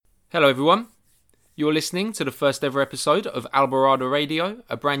Hello everyone, you're listening to the first ever episode of Alborada Radio,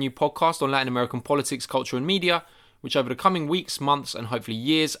 a brand new podcast on Latin American politics, culture and media, which over the coming weeks, months and hopefully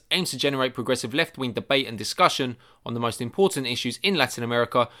years aims to generate progressive left-wing debate and discussion on the most important issues in Latin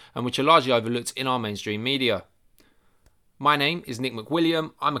America and which are largely overlooked in our mainstream media. My name is Nick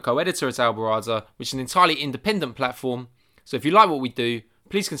McWilliam, I'm a co-editor at Alborada, which is an entirely independent platform, so if you like what we do,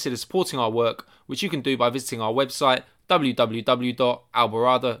 please consider supporting our work, which you can do by visiting our website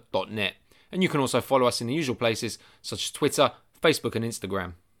www.alborada.net. And you can also follow us in the usual places such as Twitter, Facebook and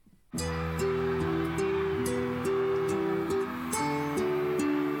Instagram.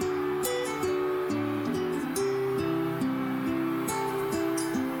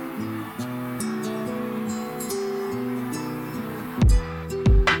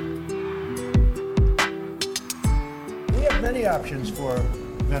 We have many options for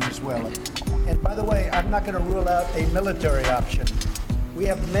Venezuela. And by the way, I'm not going to rule out a military option. We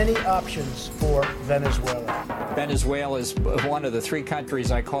have many options for Venezuela. Venezuela is one of the three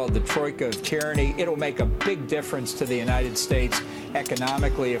countries I call the troika of tyranny. It'll make a big difference to the United States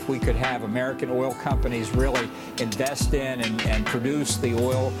economically if we could have American oil companies really invest in and produce the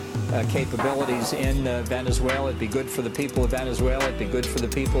oil capabilities in Venezuela. It'd be good for the people of Venezuela. It'd be good for the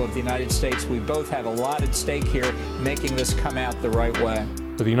people of the United States. We both have a lot at stake here, making this come out the right way.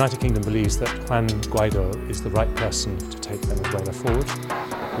 So the United Kingdom believes that Juan Guaido is the right person to take Venezuela forward.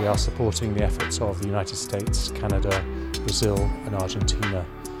 We are supporting the efforts of the United States, Canada, Brazil and Argentina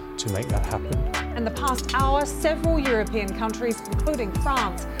to make that happen. In the past hour, several European countries, including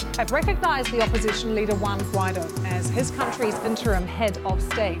France, have recognised the opposition leader Juan Guaido as his country's interim head of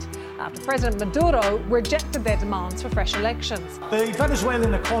state, after President Maduro rejected their demands for fresh elections. The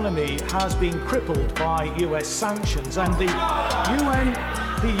Venezuelan economy has been crippled by US sanctions, and the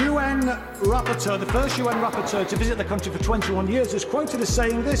UN rapporteur, the first UN rapporteur to visit the country for 21 years, is quoted as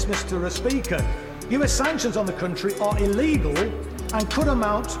saying this, Mr. Speaker: US sanctions on the country are illegal and could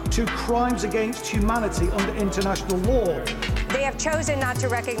amount to crimes against humanity under international law. They have chosen not to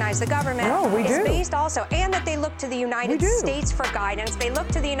recognize the government. No, we do. Based also, and that they look to the United States for guidance. They look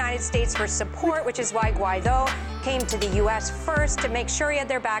to the United States for support, which is why Guaido came to the U.S. first to make sure he had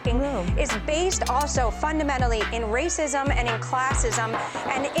their backing. Is based also fundamentally in racism and in classism,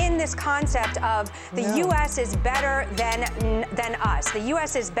 and in this concept of the U.S. is better than us. The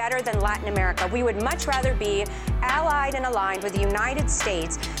U.S. is better than Latin America. We would much rather be allied and aligned with the United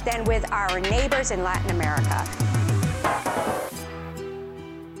States than with our neighbors in Latin America.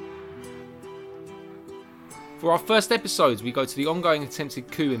 For our first episode, we go to the ongoing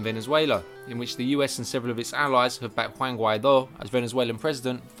attempted coup in Venezuela, in which the US and several of its allies have backed Juan Guaido as Venezuelan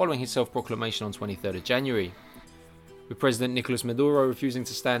president following his self-proclamation on 23rd of January. With President Nicolas Maduro refusing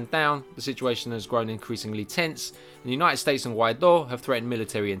to stand down, the situation has grown increasingly tense, and the United States and Guaido have threatened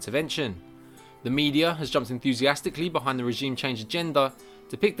military intervention. The media has jumped enthusiastically behind the regime change agenda,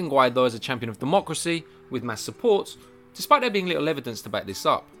 depicting Guaido as a champion of democracy with mass support, despite there being little evidence to back this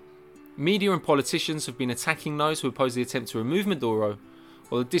up. Media and politicians have been attacking those who oppose the attempt to remove Maduro,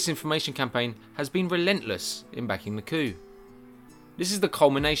 while the disinformation campaign has been relentless in backing the coup. This is the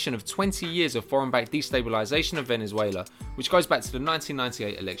culmination of 20 years of foreign-backed destabilisation of Venezuela, which goes back to the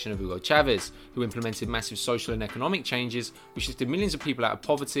 1998 election of Hugo Chavez, who implemented massive social and economic changes which lifted millions of people out of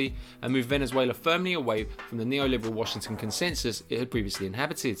poverty and moved Venezuela firmly away from the neoliberal Washington consensus it had previously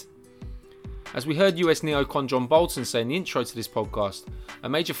inhabited. As we heard US neocon John Bolton say in the intro to this podcast, a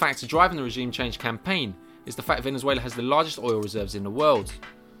major factor driving the regime change campaign is the fact Venezuela has the largest oil reserves in the world.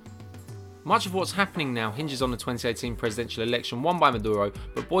 Much of what's happening now hinges on the 2018 presidential election won by Maduro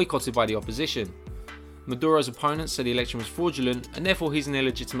but boycotted by the opposition. Maduro's opponents said the election was fraudulent and therefore he's an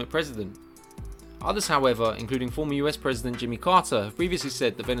illegitimate president. Others, however, including former US President Jimmy Carter, have previously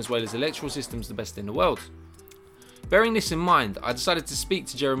said that Venezuela's electoral system is the best in the world. Bearing this in mind, I decided to speak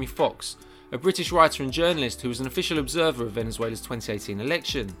to Jeremy Fox, a British writer and journalist who was an official observer of Venezuela's 2018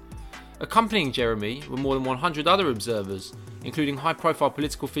 election. Accompanying Jeremy were more than 100 other observers, including high-profile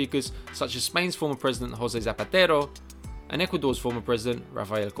political figures such as Spain's former president José Zapatero and Ecuador's former president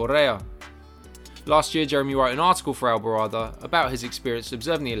Rafael Correa. Last year, Jeremy wrote an article for Alborada about his experience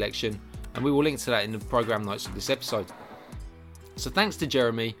observing the election, and we will link to that in the programme notes of this episode. So thanks to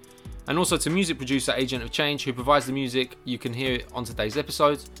Jeremy, and also to music producer Agent of Change, who provides the music you can hear on today's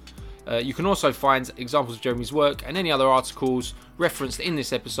episode. You can also find examples of Jeremy's work and any other articles referenced in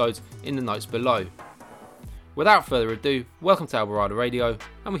this episode in the notes below. Without further ado, welcome to Alborada Radio,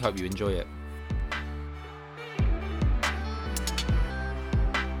 and we hope you enjoy it.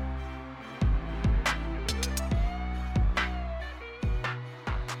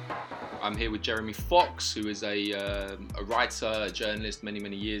 I'm here with Jeremy Fox, who is a writer, a journalist,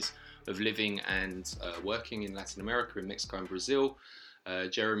 many years of living and working in Latin America, in Mexico and Brazil.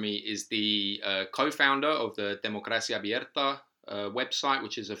 Jeremy is the co-founder of the Democracia Abierta website,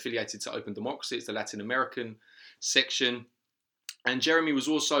 which is affiliated to Open Democracy. It's the Latin American section. And Jeremy was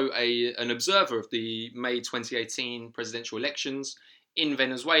also an observer of the May 2018 presidential elections in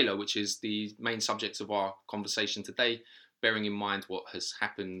Venezuela, which is the main subject of our conversation today, bearing in mind what has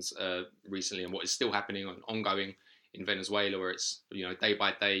happened recently and what is still happening and ongoing in Venezuela, where it's, day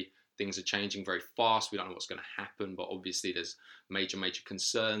by day, things are changing very fast. We don't know what's going to happen, but obviously there's major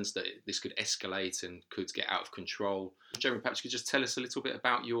concerns that this could escalate and could get out of control. Jeremy, perhaps you could just tell us a little bit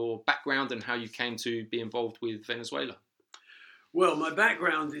about your background and how you came to be involved with Venezuela. Well, my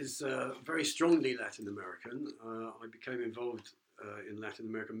background is very strongly Latin American. I became involved in Latin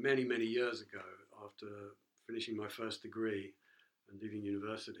America many years ago after finishing my first degree and leaving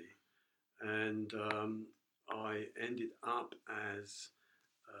university. And I ended up as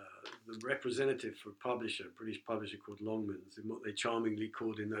the representative for a publisher, a British publisher called Longmans, in what they charmingly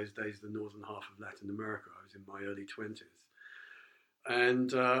called in those days the northern half of Latin America. I was in my early 20s.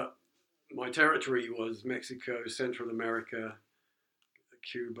 And my territory was Mexico, Central America,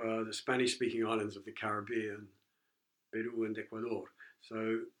 Cuba, the Spanish-speaking islands of the Caribbean, Peru and Ecuador.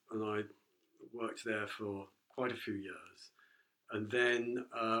 And I worked there for quite a few years. And then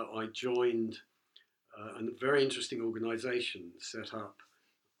I joined a very interesting organization set up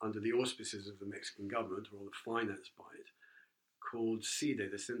under the auspices of the Mexican government, or the finance by it, called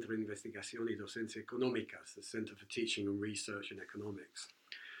CIDE, the Centro de Investigación y Docencia Económicas, the Center for Teaching and Research in Economics,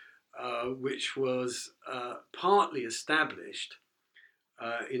 which was partly established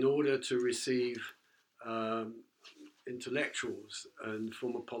in order to receive intellectuals and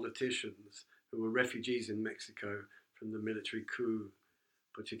former politicians who were refugees in Mexico from the military coup,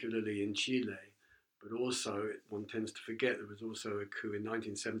 particularly in Chile. But also, one tends to forget, there was also a coup in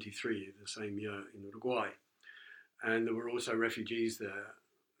 1973, the same year, in Uruguay. And there were also refugees there,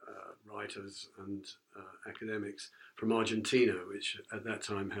 writers and academics from Argentina, which at that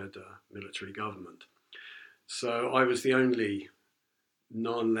time had a military government. So I was the only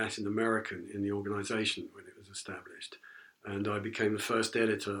non-Latin American in the organization when it was established. And I became the first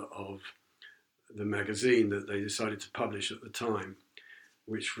editor of the magazine that they decided to publish at the time,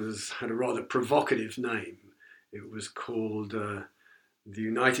 which had a rather provocative name. It was called The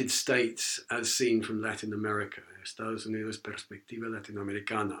United States as Seen from Latin America, Estados Unidos Perspectiva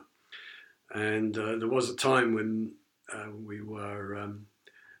Latinoamericana. And there was a time when we were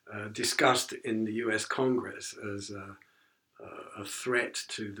discussed in the US Congress as a threat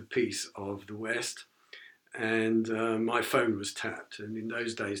to the peace of the West. And my phone was tapped. And in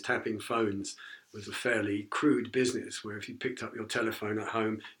those days, tapping phones was a fairly crude business, where if you picked up your telephone at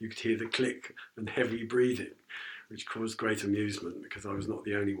home, you could hear the click and heavy breathing, which caused great amusement because I was not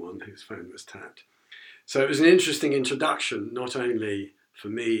the only one whose phone was tapped. So it was an interesting introduction, not only for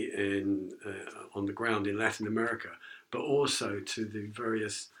me on the ground in Latin America, but also to the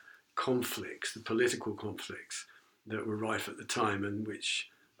various conflicts, the political conflicts that were rife at the time and which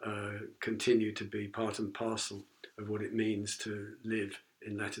continue to be part and parcel of what it means to live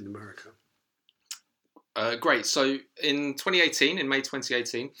in Latin America. Great. So in May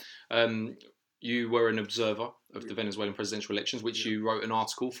 2018, you were an observer of the Venezuelan presidential elections, which you wrote an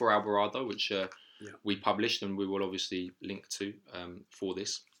article for Alborada, which we published and we will obviously link to for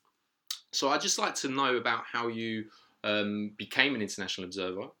this. So I'd just like to know about how you became an international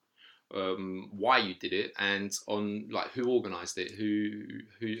observer, why you did it, and on who organised it,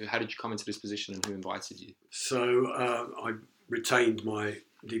 how did you come into this position, and who invited you? So I retained my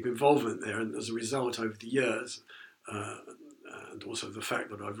deep involvement there, and as a result, over the years, and also the fact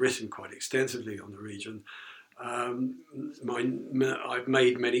that I've written quite extensively on the region, I've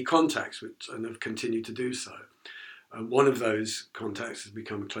made many contacts, and have continued to do so. One of those contacts has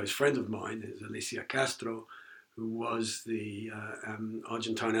become a close friend of mine, is Alicia Castro, who was the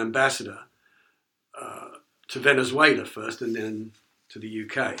Argentine ambassador to Venezuela first, and then to the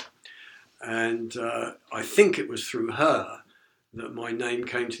UK. And I think it was through her that my name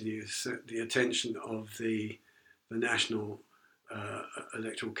came to the attention of the National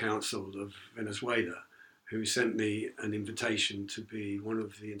Electoral Council of Venezuela, who sent me an invitation to be one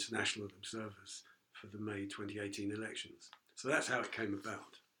of the international observers for the May 2018 elections. So that's how it came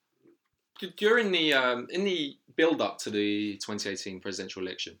about. During in the build-up to the 2018 presidential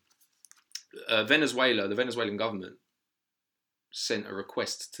election, the Venezuelan government sent a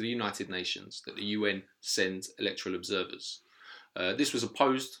request to the United Nations that the UN send electoral observers. This was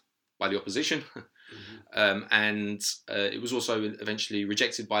opposed by the opposition, and it was also eventually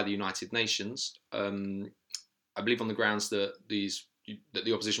rejected by the United Nations. I believe on the grounds that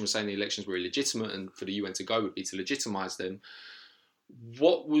the opposition was saying the elections were illegitimate, and for the UN to go would be to legitimise them.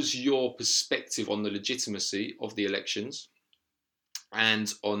 What was your perspective on the legitimacy of the elections,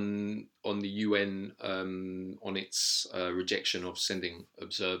 and on the UN on its rejection of sending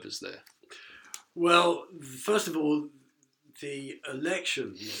observers there? Well, first of all, the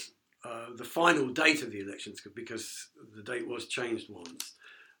elections, the final date of the elections, because the date was changed once,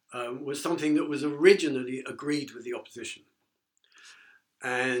 was something that was originally agreed with the opposition.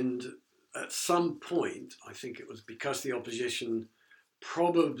 And at some point, I think it was because the opposition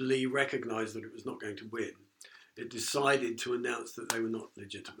probably recognised that it was not going to win, it decided to announce that they were not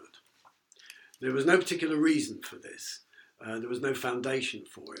legitimate. There was no particular reason for this. There was no foundation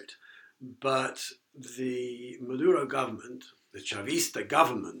for it. But the Maduro government, the Chavista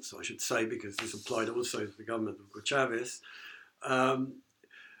governments, I should say, because this applied also to the government of Hugo Chavez,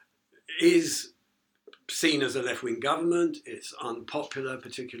 is seen as a left-wing government. It's unpopular,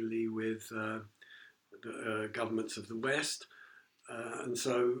 particularly with the governments of the West. And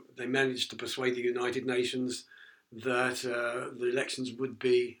so they managed to persuade the United Nations that the elections would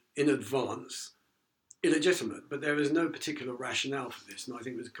be, in advance, illegitimate. But there is no particular rationale for this, and I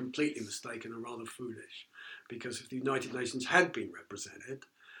think it was completely mistaken and rather foolish, because if the United Nations had been represented,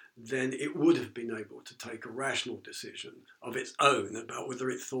 then it would have been able to take a rational decision of its own about whether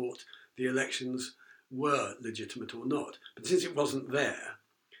it thought the elections were legitimate or not. But since it wasn't there,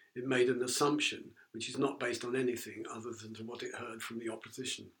 it made an assumption which is not based on anything other than to what it heard from the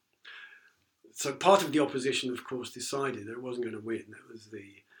opposition. So part of the opposition, of course, decided that it wasn't going to win. That was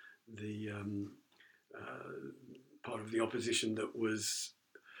the part of the opposition that was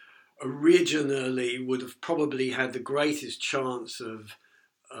originally would have probably had the greatest chance of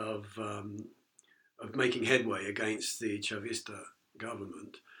making headway against the Chavista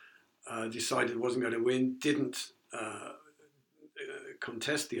government. Decided it wasn't going to win, didn't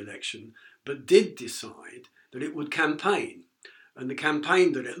contest the election, but did decide that it would campaign. And the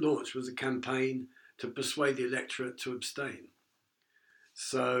campaign that it launched was a campaign to persuade the electorate to abstain.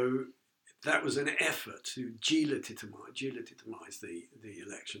 So that was an effort to delegitimize the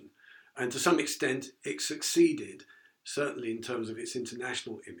election. And to some extent, it succeeded, certainly in terms of its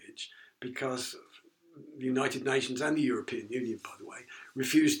international image, because the United Nations and the European Union, by the way,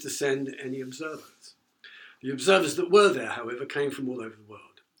 refused to send any observers. The observers that were there, however, came from all over the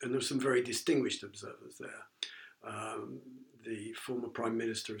world, and there were some very distinguished observers there. The former Prime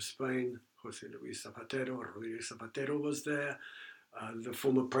Minister of Spain, José Luis Zapatero, Rodríguez Zapatero, was there. The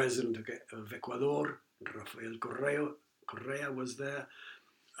former President of Ecuador, Rafael Correa, was there.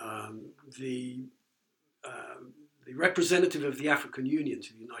 The representative of the African Union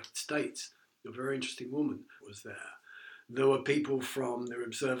to the United States, a very interesting woman, was there. There were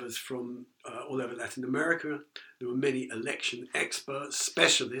observers from all over Latin America. There were many election experts,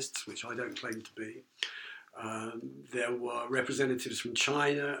 specialists, which I don't claim to be. There were representatives from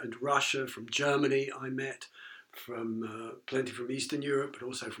China and Russia, from Germany I met, from plenty from Eastern Europe, but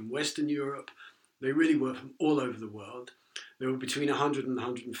also from Western Europe. They really were from all over the world. There were between 100 and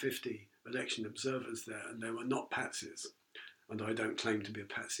 150 election observers there, and they were not patsies. And I don't claim to be a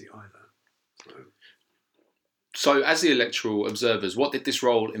patsy either. So as the electoral observers, what did this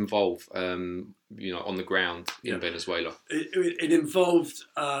role involve, on the ground in Venezuela? It involved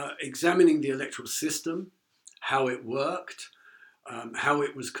examining the electoral system, how it worked, how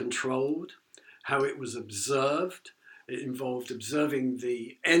it was controlled, how it was observed. It involved observing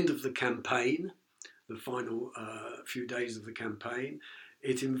the end of the campaign, the final few days of the campaign.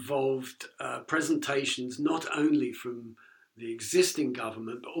 It involved presentations not only from the existing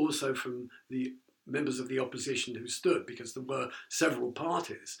government, but also from the members of the opposition who stood, because there were several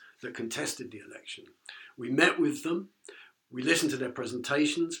parties that contested the election. We met with them, we listened to their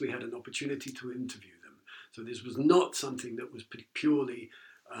presentations, we had an opportunity to interview them. So this was not something that was purely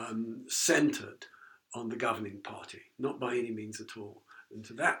centred on the governing party, not by any means at all. And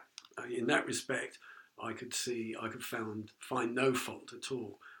to that, in that respect, I could find no fault at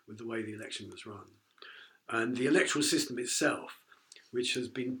all with the way the election was run. And the electoral system itself, which has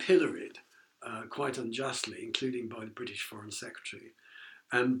been pilloried quite unjustly, including by the British Foreign Secretary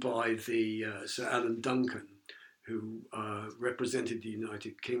and by the Sir Alan Duncan, who represented the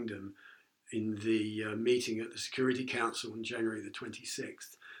United Kingdom in the meeting at the Security Council on January the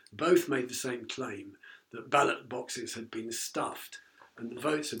 26th, both made the same claim, that ballot boxes had been stuffed and the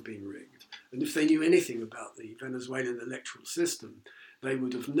votes had been rigged. And if they knew anything about the Venezuelan electoral system, they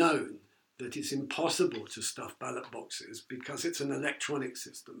would have known that it's impossible to stuff ballot boxes because it's an electronic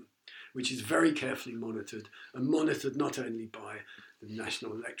system which is very carefully monitored, and monitored not only by the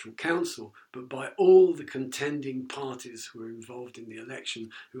National Electoral Council, but by all the contending parties who are involved in the election,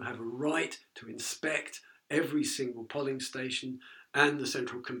 who have a right to inspect every single polling station and the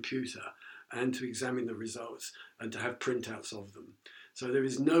central computer, and to examine the results and to have printouts of them. So there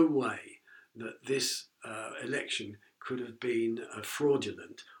is no way that this election could have been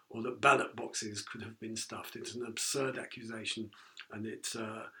fraudulent, or that ballot boxes could have been stuffed. It's an absurd accusation, and it's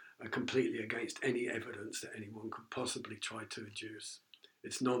completely against any evidence that anyone could possibly try to adduce.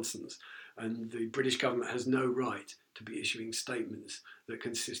 It's nonsense, and the British government has no right to be issuing statements that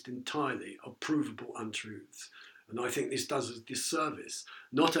consist entirely of provable untruths. And I think this does a disservice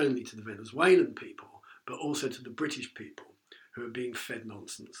not only to the Venezuelan people, but also to the British people who are being fed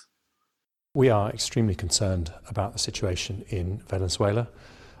nonsense. We are extremely concerned about the situation in Venezuela.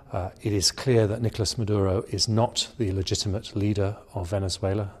 It is clear that Nicolas Maduro is not the legitimate leader of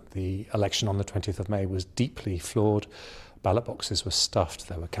Venezuela. The election on the 20th of May was deeply flawed. Ballot boxes were stuffed,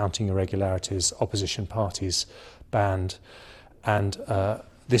 there were counting irregularities, opposition parties banned, and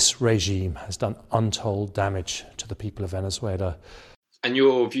this regime has done untold damage to the people of Venezuela. And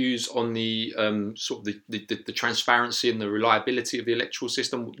your views on the sort of the transparency and the reliability of the electoral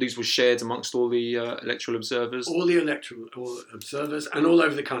system, these were shared amongst all the electoral observers? All the electoral observers, and all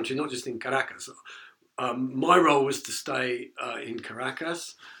over the country, not just in Caracas. My role was to stay in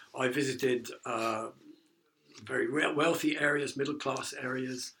Caracas. I visited very wealthy areas, middle-class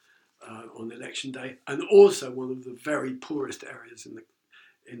areas on election day, and also one of the very poorest areas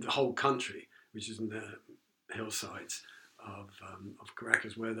in the whole country, which is in the hillsides of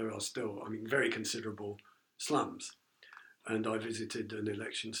Caracas, where there are still, very considerable slums. And I visited an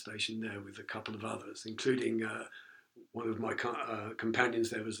election station there with a couple of others, including one of my companions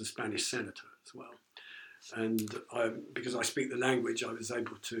there was a Spanish senator as well. And because I speak the language, I was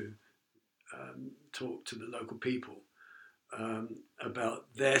able to talk to the local people about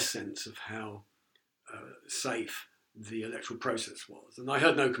their sense of how safe the electoral process was. And I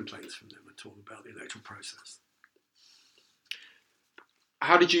heard no complaints from them at all about the electoral process.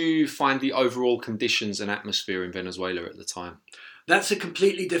 How did you find the overall conditions and atmosphere in Venezuela at the time? That's a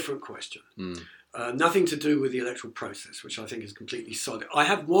completely different question. Nothing to do with the electoral process, which I think is completely solid. I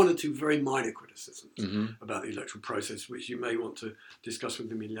have one or two very minor criticisms about the electoral process, which you may want to discuss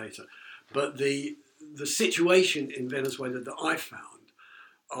with me later. But the situation in Venezuela that I found,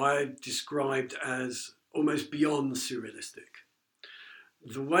 I described as almost beyond surrealistic.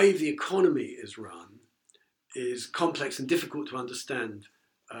 The way the economy is run is complex and difficult to understand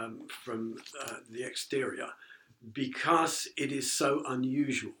from the exterior because it is so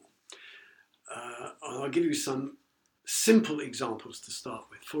unusual. I'll give you some simple examples to start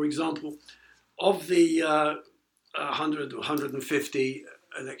with. For example, of the 100 or 150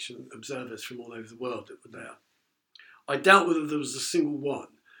 election observers from all over the world that were there, I doubt whether there was a single one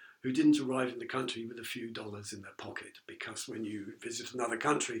who didn't arrive in the country with a few dollars in their pocket, because when you visit another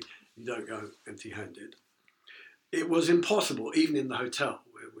country, you don't go empty-handed. It was impossible, even in the hotel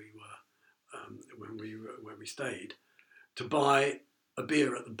where we were, when we stayed, to buy a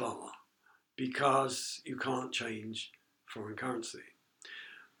beer at the bar because you can't change foreign currency.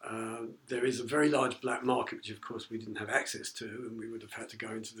 There is a very large black market, which of course we didn't have access to, and we would have had to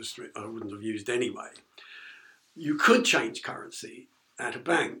go into the street. I wouldn't have used anyway. You could change currency at a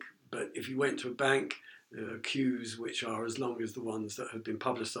bank, but if you went to a bank, there are queues which are as long as the ones that have been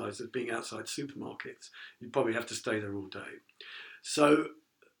publicised as being outside supermarkets. You'd probably have to stay there all day. So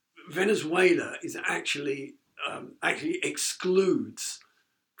Venezuela is actually excludes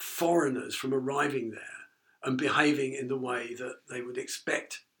foreigners from arriving there and behaving in the way that they would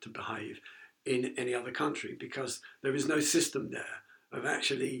expect to behave in any other country, because there is no system there of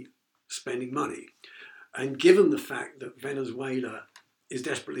actually spending money. And given the fact that Venezuela is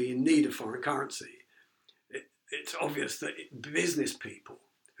desperately in need of foreign currency, it's obvious that business people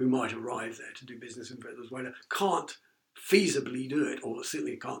who might arrive there to do business in Venezuela can't feasibly do it, or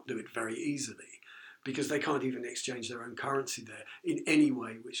certainly can't do it very easily, because they can't even exchange their own currency there in any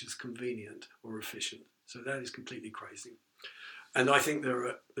way which is convenient or efficient. So that is completely crazy. And I think there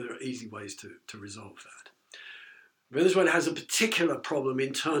are easy ways to resolve that. Venezuela has a particular problem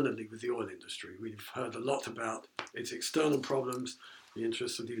internally with the oil industry. We've heard a lot about its external problems, the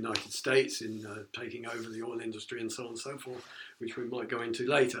interests of the United States in taking over the oil industry and so on and so forth, which we might go into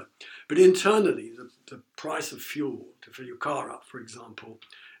later. But internally, the price of fuel to fill your car up, for example,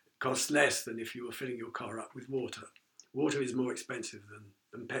 costs less than if you were filling your car up with water. Water is more expensive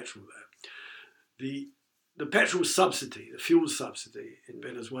than petrol there. The the petrol subsidy, the fuel subsidy in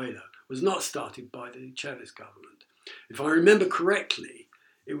Venezuela, was not started by the Chavez government. If I remember correctly,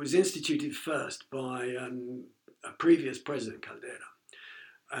 it was instituted first by a previous president, Caldera.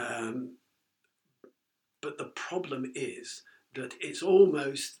 But the problem is that it's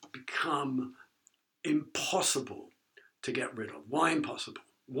almost become impossible to get rid of. Why impossible?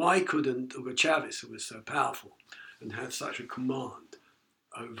 Why couldn't Hugo Chavez, who was so powerful and had such a command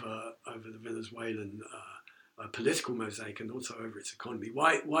over the Venezuelan political mosaic and also over its economy,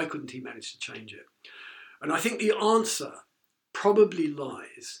 why couldn't he manage to change it? And I think the answer probably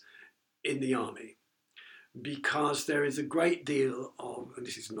lies in the army, because there is a great deal of, and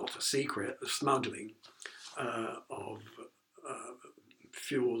this is not a secret, of smuggling of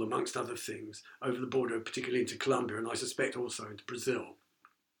fuel, amongst other things, over the border, particularly into Colombia, and I suspect also into Brazil.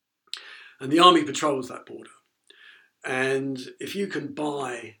 And the army patrols that border. And if you can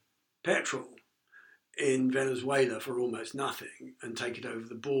buy petrol in Venezuela for almost nothing and take it over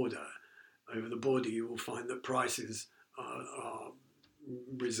the border you will find that prices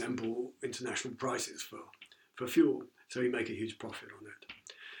resemble international prices for fuel. So you make a huge profit on it.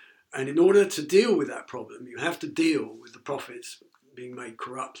 And in order to deal with that problem, you have to deal with the profits being made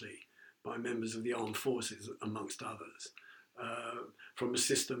corruptly by members of the armed forces, amongst others, from a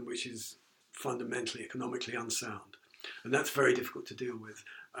system which is fundamentally economically unsound. And that's very difficult to deal with.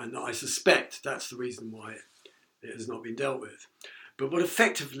 And I suspect that's the reason why it has not been dealt with. But what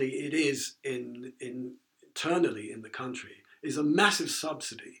effectively it is internally in the country is a massive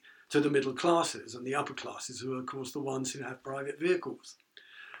subsidy to the middle classes and the upper classes, who are, of course, the ones who have private vehicles.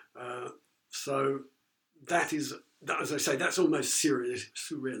 So that is, as I say, that's almost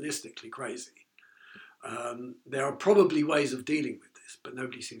surrealistically crazy. There are probably ways of dealing with this, but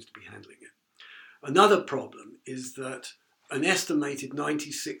nobody seems to be handling it. Another problem is that an estimated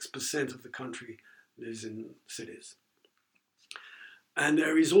 96% of the country lives in cities. And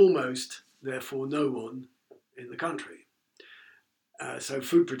there is almost, therefore, no one in the country. So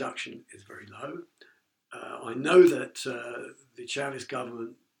food production is very low. I know that the Chavez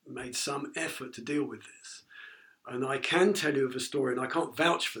government made some effort to deal with this. And I can tell you of a story, and I can't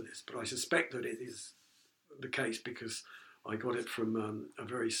vouch for this, but I suspect that it is the case because I got it from a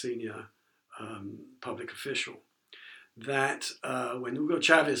very senior public official, that when Hugo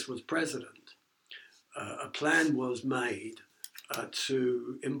Chavez was president, a plan was made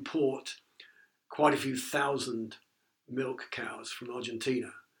to import quite a few thousand milk cows from Argentina,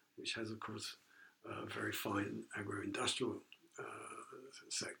 which has, of course, a very fine agro-industrial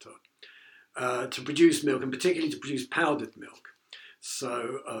sector, to produce milk, and particularly to produce powdered milk.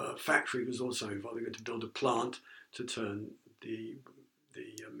 So a factory was also involved. They were going to build a plant to turn the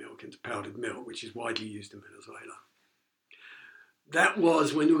milk into powdered milk, which is widely used in Venezuela. That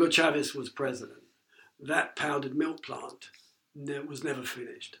was when Hugo Chavez was president. That powdered milk plant was never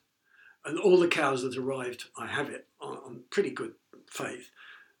finished. And all the cows that arrived, I have it on pretty good faith,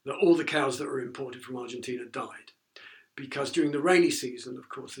 that all the cows that were imported from Argentina died. Because during the rainy season, of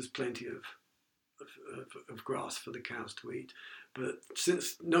course, there's plenty of grass for the cows to eat. But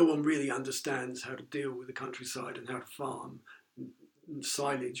since no one really understands how to deal with the countryside and how to farm,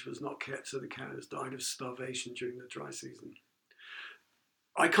 silage was not kept, so the cows died of starvation during the dry season.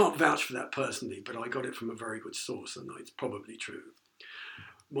 I can't vouch for that personally, but I got it from a very good source, and it's probably true.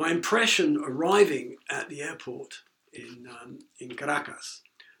 My impression arriving at the airport in Caracas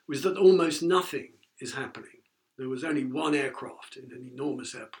was that almost nothing is happening. There was only one aircraft in an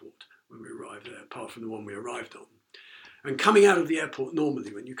enormous airport when we arrived there, apart from the one we arrived on. And coming out of the airport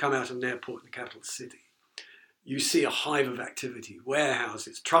normally, when you come out of an airport in the capital city, you see a hive of activity,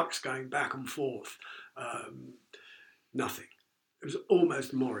 warehouses, trucks going back and forth, nothing. It was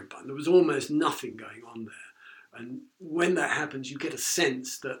almost moribund. There was almost nothing going on there. And when that happens, you get a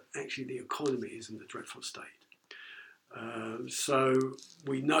sense that actually the economy is in a dreadful state. So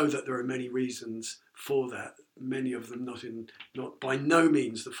we know that there are many reasons for that, many of them not by no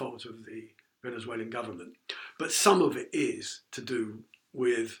means the fault of the Venezuelan government. But some of it is to do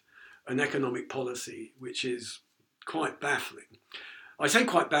with an economic policy which is quite baffling. I say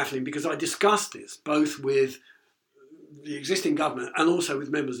quite baffling because I discussed this both with the existing government and also with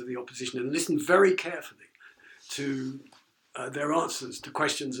members of the opposition, and listened very carefully to their answers to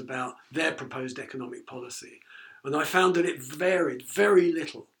questions about their proposed economic policy. And I found that it varied very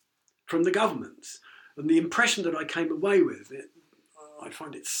little from the government's. And the impression that I came away with, I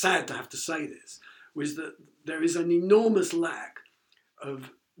find it sad to have to say this, was that there is an enormous lack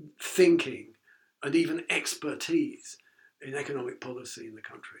of thinking and even expertise in economic policy in the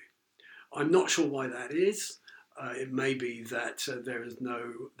country. I'm not sure why that is. It may be that there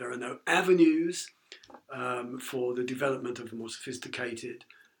are no avenues for the development of a more sophisticated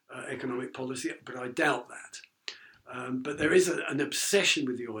economic policy, but I doubt that. But there is an obsession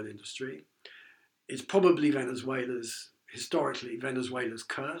with the oil industry. It's probably historically Venezuela's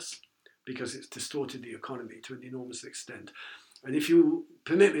curse, because it's distorted the economy to an enormous extent. And if you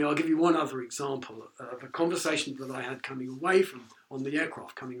permit me, I'll give you one other example of a conversation that I had on the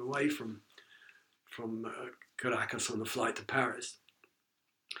aircraft coming away from Caracas on the flight to Paris.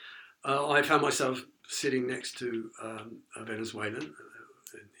 I found myself sitting next to a Venezuelan,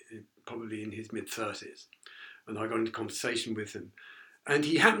 probably in his mid-30s, and I got into conversation with him. And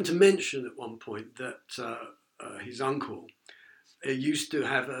he happened to mention at one point that his uncle used to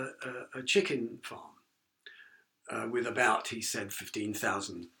have a chicken farm with about, he said,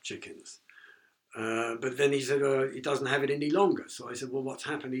 15,000 chickens. But then he said, he doesn't have it any longer. So I said, well, what's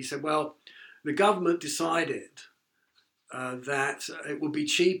happened? He said, well, the government decided that it would be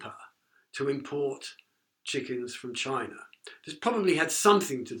cheaper to import chickens from China. This probably had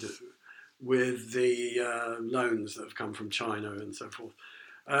something to do with the loans that have come from China and so forth.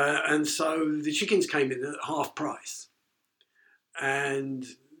 And so the chickens came in at half price. And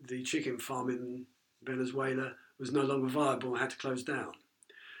the chicken farm in Venezuela was no longer viable and had to close down.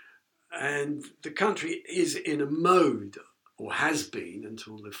 And the country is in a mode, or has been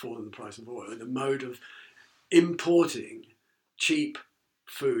until the fall in the price of oil, in a mode of importing cheap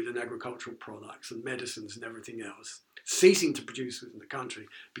food and agricultural products and medicines and everything else, ceasing to produce within the country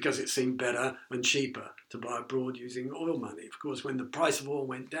because it seemed better and cheaper to buy abroad using oil money. Of course, when the price of oil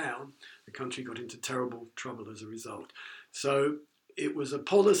went down, the country got into terrible trouble as a result. So it was a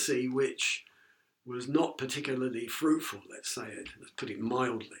policy which was not particularly fruitful, let's put it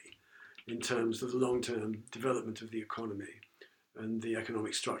mildly, in terms of the long-term development of the economy and the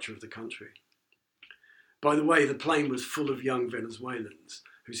economic structure of the country. By the way, the plane was full of young Venezuelans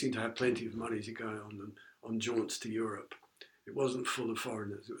who seemed to have plenty of money to go on jaunts to Europe. It wasn't full of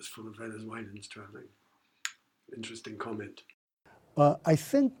foreigners, it was full of Venezuelans travelling. Interesting comment. I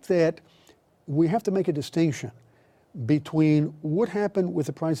think that we have to make a distinction between what happened with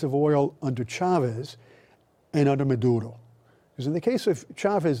the price of oil under Chavez and under Maduro. Because in the case of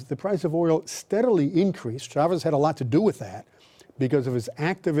Chavez, the price of oil steadily increased. Chavez had a lot to do with that because of his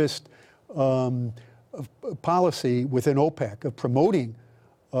activist policy within OPEC of promoting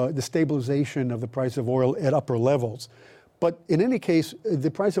the stabilization of the price of oil at upper levels. But in any case,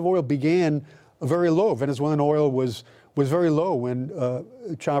 the price of oil began very low. Venezuelan oil was very low when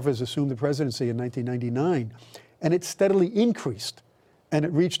Chavez assumed the presidency in 1999. And it steadily increased. And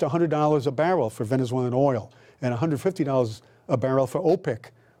it reached $100 a barrel for Venezuelan oil and $150 a barrel for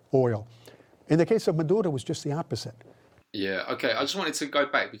OPEC oil. In the case of Maduro, it was just the opposite. Yeah, okay. I just wanted to go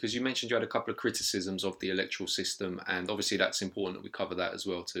back because you mentioned you had a couple of criticisms of the electoral system, and obviously that's important that we cover that as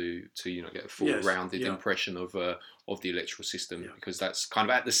well to get a full rounded impression of the electoral system, because that's kind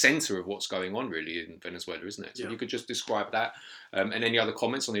of at the centre of what's going on really in Venezuela, isn't it? So if you could just describe that, and any other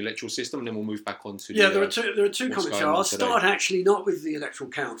comments on the electoral system, and then we'll move back on to there are two comments here. I'll start actually not with the Electoral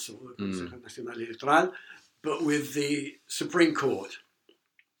Council, but with the Supreme Court.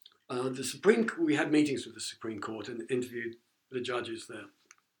 We had meetings with the Supreme Court and interviewed the judges there.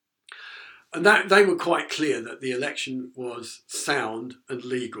 And that they were quite clear that the election was sound and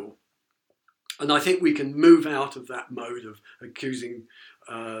legal. And I think we can move out of that mode of accusing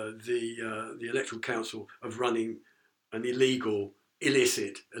the Electoral Council of running an illegal,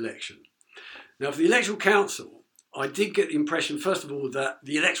 illicit election. Now, for the Electoral Council, I did get the impression, first of all, that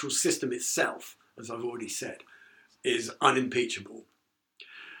the electoral system itself, as I've already said, is unimpeachable.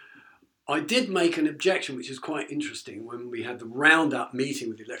 I did make an objection, which is quite interesting, when we had the round-up meeting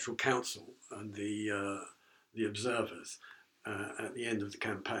with the Electoral Council and the observers at the end of the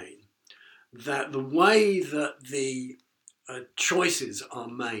campaign, that the way that the choices are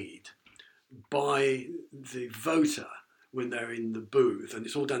made by the voter when they're in the booth, and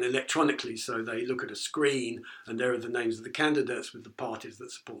it's all done electronically, so they look at a screen and there are the names of the candidates with the parties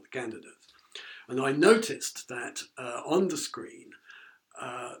that support the candidates. And I noticed that on the screen,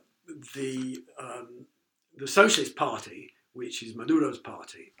 the Socialist Party, which is Maduro's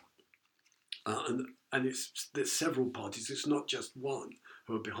party, and there's several parties, it's not just one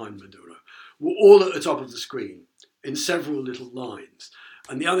who are behind Maduro, were all at the top of the screen in several little lines.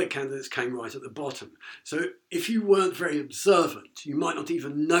 And the other candidates came right at the bottom. So if you weren't very observant, you might not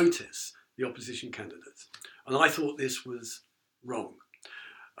even notice the opposition candidates. And I thought this was wrong.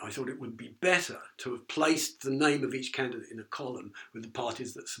 I thought it would be better to have placed the name of each candidate in a column with the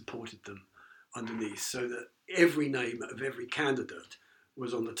parties that supported them underneath, so that every name of every candidate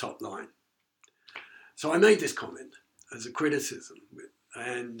was on the top line. So I made this comment as a criticism,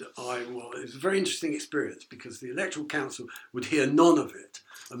 and it was a very interesting experience because the Electoral Council would hear none of it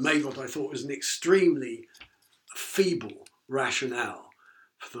and made what I thought was an extremely feeble rationale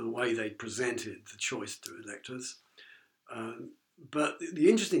for the way they presented the choice to electors. But the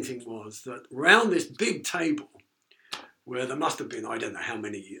interesting thing was that round this big table, where there must have been, I don't know how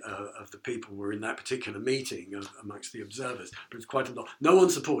many of the people were in that particular meeting amongst the observers, but it's quite a lot. No one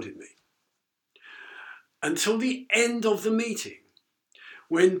supported me. Until the end of the meeting,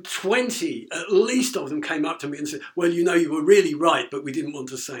 when 20, at least of them came up to me and said, well, you know, you were really right, but we didn't want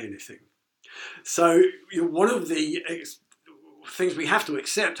to say anything. So one of the things we have to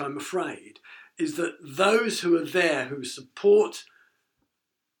accept, I'm afraid, is that those who are there who supported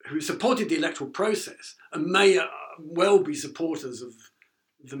the electoral process and may well be supporters of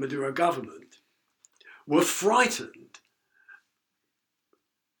the Maduro government were frightened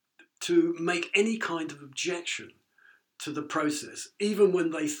to make any kind of objection to the process, even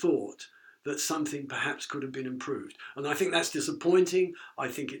when they thought that something perhaps could have been improved. And I think that's disappointing. I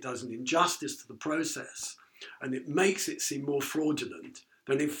think it does an injustice to the process, and it makes it seem more fraudulent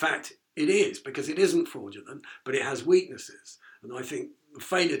than in fact it is, because it isn't fraudulent, but it has weaknesses. And I think the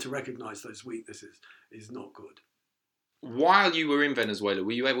failure to recognise those weaknesses is not good. While you were in Venezuela,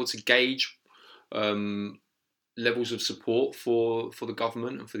 were you able to gauge levels of support for the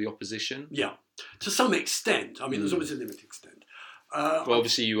government and for the opposition? Yeah, to some extent. I mean, there's always a limited extent. Well,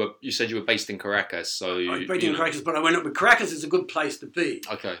 obviously, you said you were based in Caracas, so I was based in Caracas, but I went up. But Caracas is a good place to be,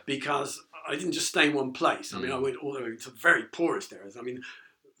 okay, because I didn't just stay in one place. I mean, I went all the way to the very poorest areas. I mean,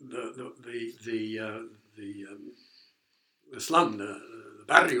 the slum, the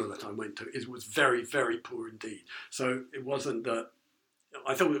barrio that I went to, was very, very poor indeed. So it wasn't that.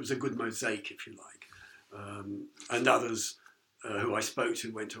 I thought it was a good mosaic, if you like, and others who I spoke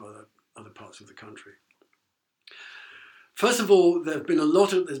to went to other parts of the country. First of all, there's been a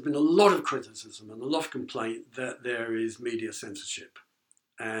lot of criticism and a lot of complaint that there is media censorship,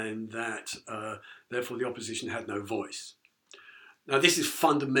 and that therefore the opposition had no voice. Now, this is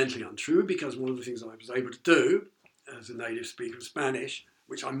fundamentally untrue, because one of the things I was able to do as a native speaker of Spanish,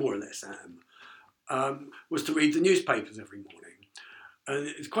 which I more or less am, was to read the newspapers every morning. And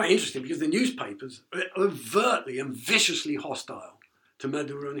it's quite interesting because the newspapers are overtly and viciously hostile to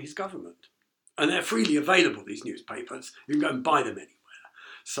Maduro and his government. And they're freely available, these newspapers. You can go and buy them anywhere.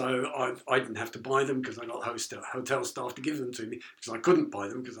 So I didn't have to buy them because I got hotel staff to give them to me, because I couldn't buy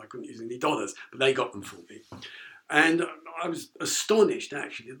them because I couldn't use any dollars, but they got them for me. And I was astonished,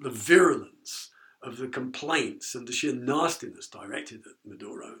 actually, at the virulence of the complaints and the sheer nastiness directed at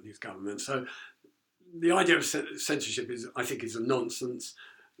Maduro and his government. So the idea of censorship I think is a nonsense.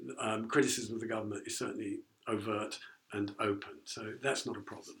 Criticism of the government is certainly overt and open, so that's not a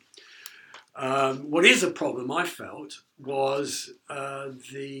problem. What is a problem, I felt, was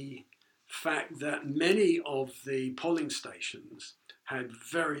the fact that many of the polling stations had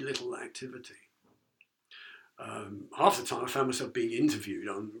very little activity. Half the time I found myself being interviewed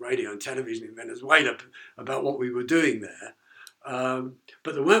on radio and television in Venezuela about what we were doing there,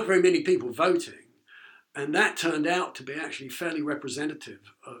 but there weren't very many people voting, and that turned out to be actually fairly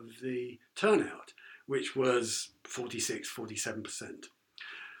representative of the turnout, which was 47%.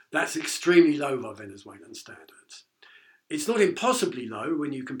 That's extremely low by Venezuelan standards. It's not impossibly low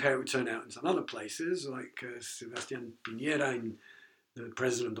when you compare it with turnout in some other places, like Sebastián Piñera, the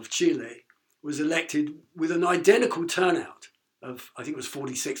president of Chile, was elected with an identical turnout of, I think it was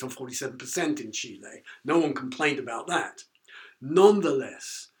 46 or 47% in Chile. No one complained about that.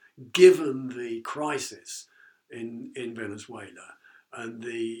 Nonetheless, given the crisis in Venezuela and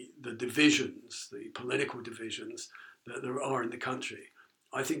the divisions, the political divisions that there are in the country,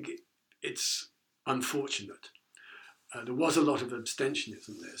 I think it's unfortunate. There was a lot of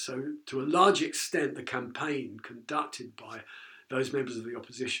abstentionism there. So to a large extent, the campaign conducted by those members of the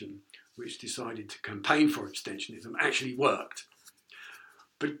opposition which decided to campaign for abstentionism actually worked.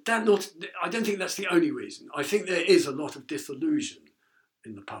 But I don't think that's the only reason. I think there is a lot of disillusion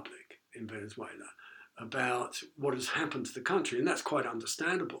in the public in Venezuela about what has happened to the country, and that's quite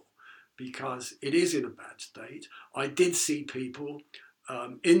understandable because it is in a bad state. I did see people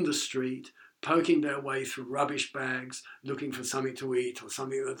in the street poking their way through rubbish bags, looking for something to eat or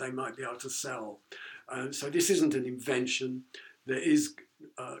something that they might be able to sell. So this isn't an invention. There is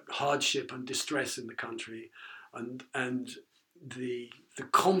hardship and distress in the country, and the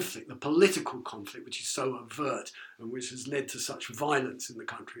conflict, the political conflict, which is so overt and which has led to such violence in the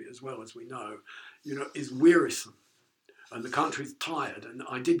country as well, as we know, is wearisome, and the country is tired. And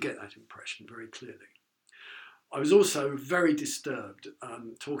I did get that impression very clearly. I was also very disturbed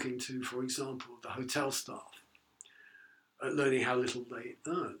talking to, for example, the hotel staff, learning how little they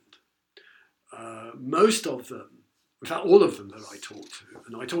earned. Most of them, in fact, all of them that I talked to,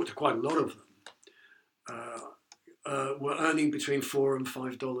 and I talked to quite a lot of them, were earning between $4 and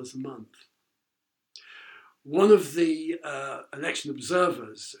 $5 a month. One of the election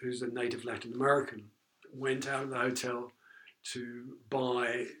observers, who's a native Latin American, went out of the hotel to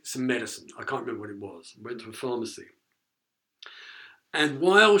buy some medicine. I can't remember what it was. Went to a pharmacy. And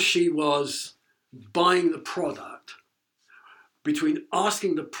while she was buying the product, between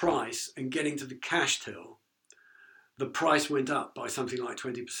asking the price and getting to the cash till, the price went up by something like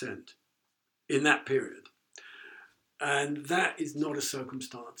 20% in that period. And that is not a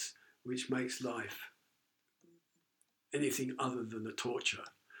circumstance which makes life anything other than a torture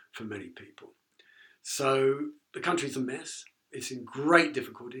for many people. So the country's a mess. It's in great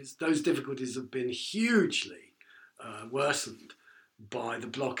difficulties. Those difficulties have been hugely worsened by the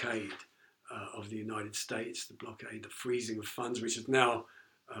blockade of the United States, the blockade, the freezing of funds, which has now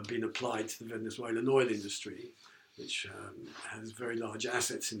been applied to the Venezuelan oil industry, which has very large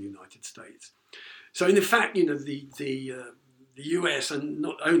assets in the United States. So in fact, you know, the US, and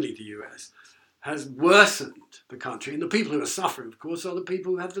not only the US, has worsened the country. And the people who are suffering, of course, are the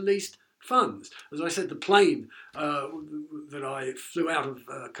people who have the least funds. As I said, the plane that I flew out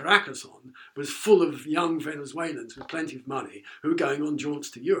of Caracas on was full of young Venezuelans with plenty of money who were going on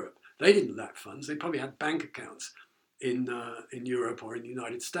jaunts to Europe. They didn't lack funds. They probably had bank accounts in Europe or in the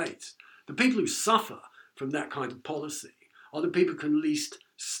United States. The people who suffer from that kind of policy are the people who can least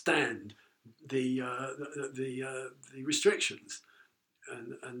stand the restrictions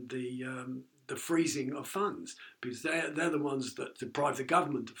and the freezing of funds, because they're the ones that deprive the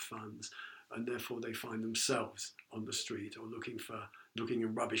government of funds, and therefore they find themselves on the street or looking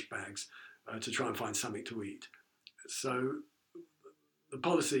in rubbish bags to try and find something to eat. So the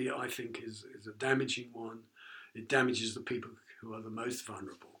policy, I think, is a damaging one. It damages the people who are the most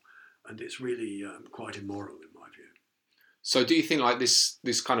vulnerable, and it's really quite immoral in my view. So do you think like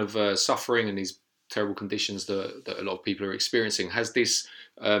this kind of suffering and these terrible conditions that a lot of people are experiencing, has this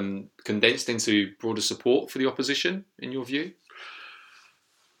condensed into broader support for the opposition, in your view?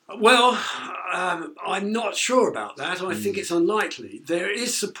 Well, I'm not sure about that. I think it's unlikely. There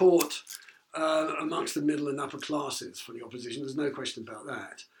is support amongst the middle and upper classes for the opposition. There's no question about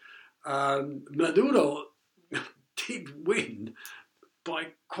that. Maduro did win by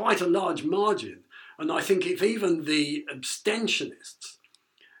quite a large margin. And I think if even the abstentionists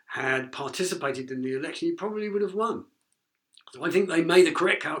had participated in the election, he probably would have won. So I think they made the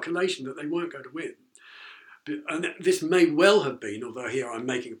correct calculation that they weren't going to win. And this may well have been, although here I'm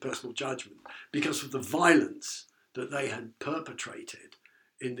making a personal judgment, because of the violence that they had perpetrated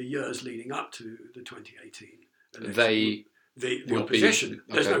in the years leading up to the 2018 election. The opposition.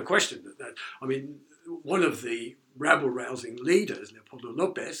 There's no question that. I mean, one of the rabble-rousing leaders, Leopoldo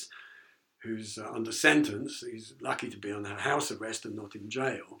Lopez, who's under sentence, he's lucky to be on house arrest and not in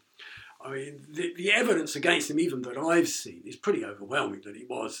jail. I mean, the evidence against him, even that I've seen, is pretty overwhelming that he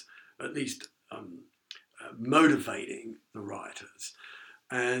was at least motivating the rioters.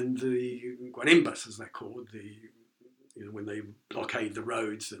 And the guarimbas, as they're called, when they blockade the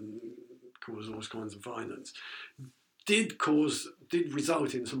roads and cause all kinds of violence, did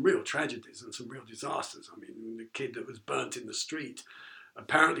result in some real tragedies and some real disasters. I mean, the kid that was burnt in the street,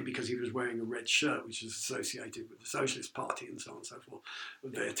 apparently because he was wearing a red shirt, which is associated with the Socialist Party and so on and so forth.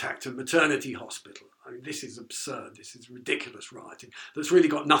 They attacked a maternity hospital. I mean, this is absurd. This is ridiculous rioting that's really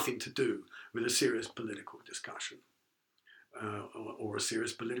got nothing to do with a serious political discussion or a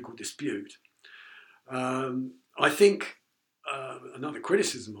serious political dispute. I think another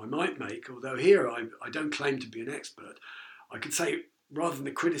criticism I might make, although here I don't claim to be an expert, I could say rather than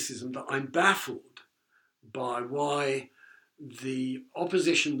the criticism that I'm baffled by why the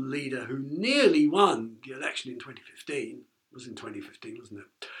opposition leader who nearly won the election in 2015, was in 2015, wasn't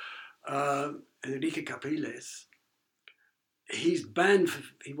it? Enrique Capriles, he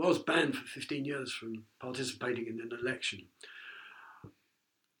was banned for 15 years from participating in an election.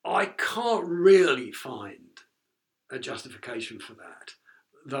 I can't really find a justification for that,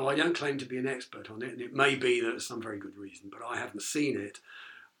 though I don't claim to be an expert on it, and it may be that there's some very good reason, but I haven't seen it.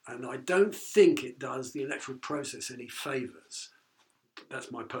 And I don't think it does the electoral process any favours.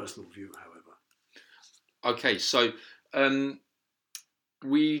 That's my personal view, however. Okay, so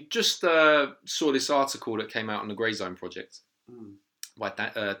we just saw this article that came out on the Grey Zone Project by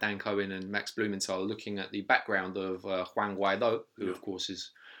Dan Cohen and Max Blumenthal, looking at the background of Juan Guaido, who of course is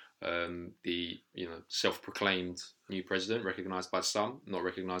the self-proclaimed new president, recognised by some, not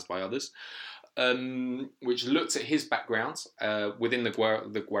recognised by others, which looked at his background within the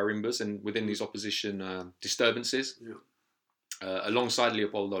Guarimbas and within these opposition disturbances, alongside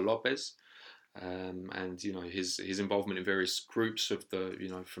Leopoldo López, and his involvement in various groups of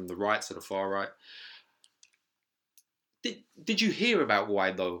the from the right to the far right. Did you hear about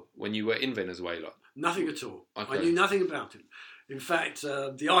Guaidó when you were in Venezuela? Nothing at all. Okay. I knew nothing about him. In fact,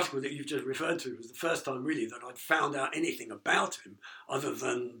 the article that you've just referred to was the first time really that I'd found out anything about him other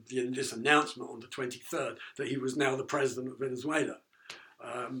than this announcement on the 23rd that he was now the president of Venezuela.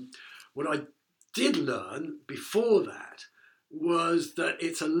 What I did learn before that was that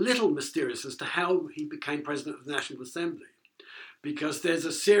it's a little mysterious as to how he became president of the National Assembly, because there's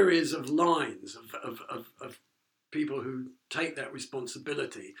a series of lines of people who take that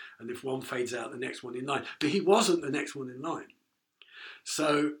responsibility, and if one fades out, the next one in line. But he wasn't the next one in line.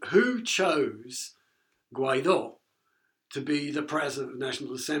 So who chose Guaidó to be the president of the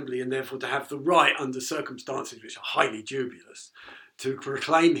National Assembly and therefore to have the right, under circumstances which are highly dubious, to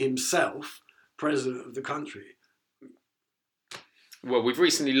proclaim himself president of the country? Well, we've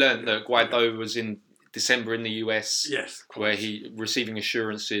recently learned that Guaidó was in December in the US, yes, where he receiving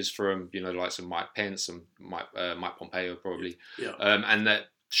assurances from the likes of Mike Pence and Mike Pompeo probably, and that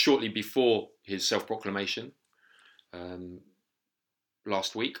shortly before his self-proclamation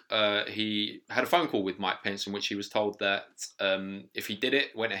last week, he had a phone call with Mike Pence in which he was told that if he did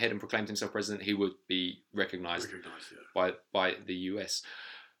it, went ahead and proclaimed himself president, he would be recognised by the US.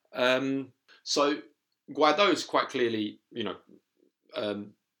 So Guaidó is quite clearly,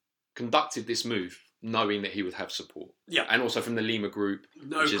 conducted this move knowing that he would have support. Yeah. And also from the Lima group,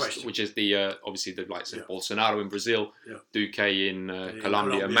 which is the obviously the likes of Bolsonaro in Brazil, Duque in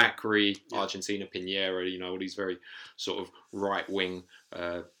Colombia, Macri, Argentina, Piñera, all these very sort of right-wing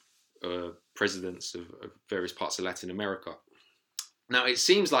presidents of various parts of Latin America. Now, it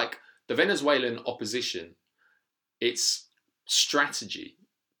seems like the Venezuelan opposition, its strategy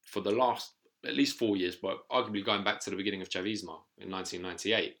for the last at least 4 years, but arguably going back to the beginning of Chavismo in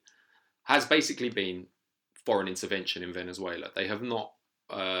 1998, has basically been foreign intervention in Venezuela. They have not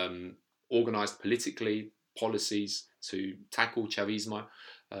organised politically policies to tackle Chavismo.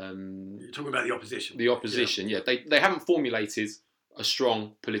 You're talking about the opposition. The opposition, yeah. They haven't formulated a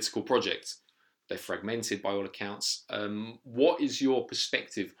strong political project. They're fragmented by all accounts. What is your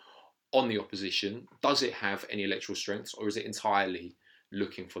perspective on the opposition? Does it have any electoral strength, or is it entirely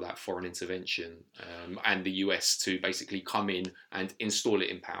looking for that foreign intervention and the US to basically come in and install it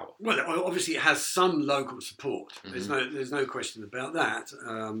in power? Well, obviously it has some local support. Mm-hmm. There's no question about that.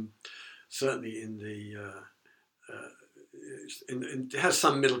 Certainly it has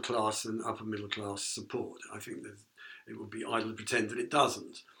some middle class and upper middle class support. I think that it would be idle to pretend that it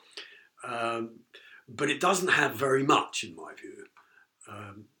doesn't. But it doesn't have very much, in my view.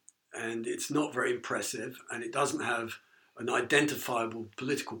 And it's not very impressive, and it doesn't have an identifiable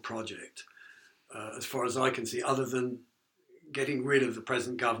political project, as far as I can see, other than getting rid of the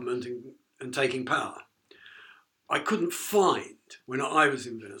present government and taking power. I couldn't find, when I was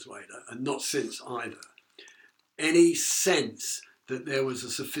in Venezuela, and not since either, any sense that there was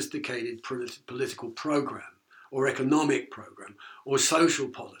a sophisticated political program or economic program or social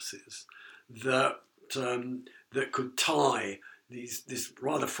policies that could tie this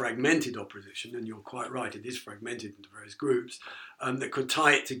rather fragmented opposition, and you're quite right, it is fragmented into various groups, that could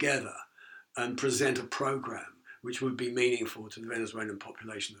tie it together and present a program which would be meaningful to the Venezuelan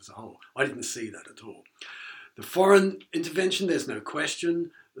population as a whole. I didn't see that at all. The foreign intervention, there's no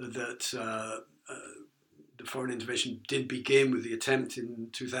question that the foreign intervention did begin with the attempt in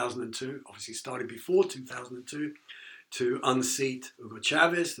 2002, obviously started before 2002, to unseat Hugo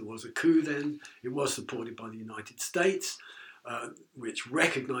Chavez. There was a coup then. It was supported by the United States, which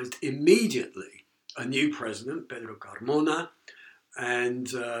recognised immediately a new president, Pedro Carmona, and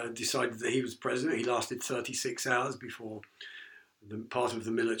decided that he was president. He lasted 36 hours before part of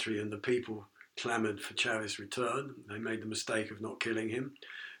the military and the people clamoured for Chavez's return. They made the mistake of not killing him.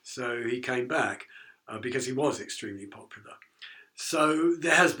 So he came back because he was extremely popular. So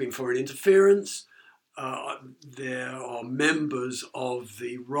there has been foreign interference. There are members of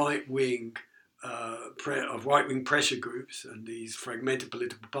the right-wing pressure groups and these fragmented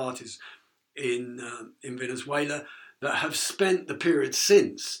political parties in Venezuela that have spent the period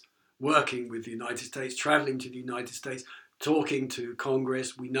since working with the United States, travelling to the United States, talking to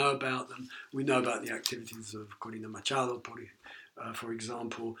Congress. We know about them. We know about the activities of Corina Machado, for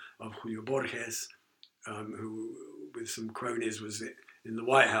example, of Julio Borges, who with some cronies was in the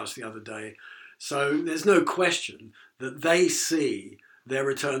White House the other day. So there's no question that they see their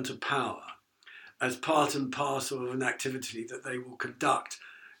return to power as part and parcel of an activity that they will conduct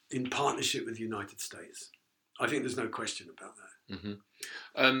in partnership with the United States. I think there's no question about that.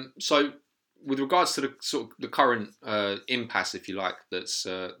 Mm-hmm. So, with regards to the sort of the current impasse, if you like, that's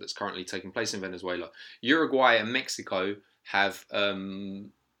currently taking place in Venezuela, Uruguay and Mexico have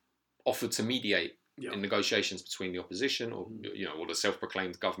offered to mediate in negotiations between the opposition, or or the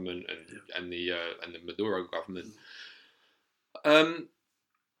self-proclaimed government and the Maduro government.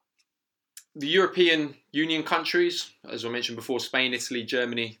 The European Union countries, as I mentioned before, Spain, Italy,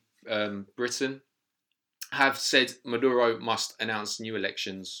 Germany, Britain, have said Maduro must announce new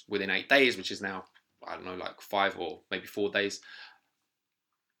elections within 8 days, which is now, I don't know, like 5 or maybe 4 days.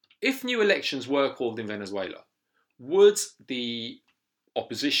 If new elections were called in Venezuela, would the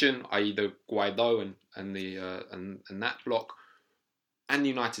opposition, i.e. the Guaido and that bloc, and the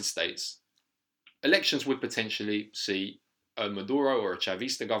United States, elections would potentially see a Maduro or a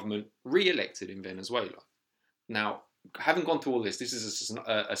Chavista government re-elected in Venezuela? Now, having gone through all this, this is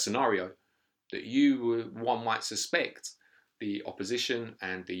a scenario that one might suspect the opposition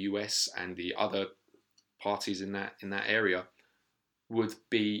and the US and the other parties in that area would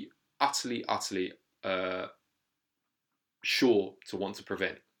be utterly sure to want to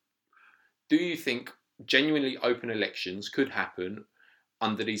prevent. Do you think genuinely open elections could happen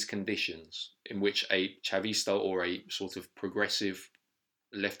under these conditions, in which a Chavista or a sort of progressive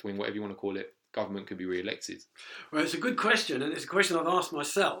left-wing, whatever you want to call it, government could be re-elected? Well, it's a good question, and it's a question I've asked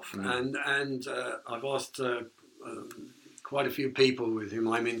myself, and I've asked quite a few people with whom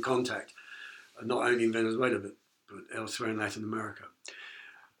I'm in contact, not only in Venezuela but elsewhere in Latin America.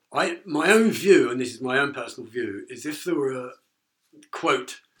 My own view, and this is my own personal view, is if there were,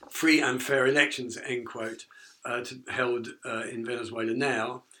 quote, free and fair elections, end quote, held in Venezuela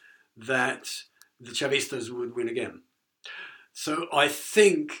now, that the Chavistas would win again. So I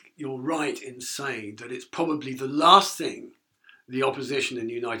think you're right in saying that it's probably the last thing the opposition in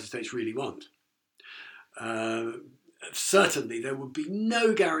the United States really want. Certainly there would be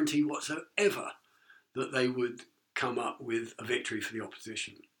no guarantee whatsoever that they would come up with a victory for the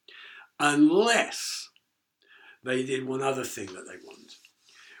opposition, unless they did one other thing that they want,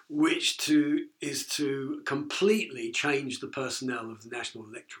 which is to completely change the personnel of the National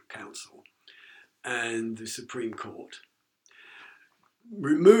Electoral Council and the Supreme Court.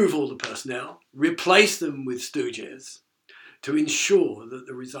 Remove all the personnel, replace them with stooges to ensure that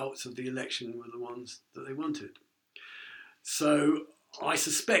the results of the election were the ones that they wanted. So I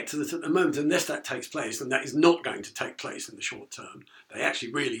suspect that at the moment, unless that takes place, and that is not going to take place in the short term, they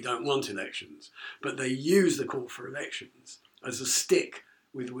actually really don't want elections, but they use the call for elections as a stick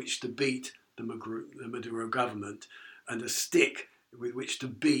with which to beat the Maduro government and a stick with which to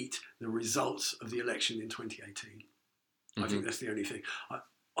beat the results of the election in 2018. I think that's the only thing.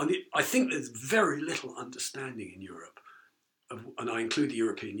 I think there's very little understanding in Europe, and I include the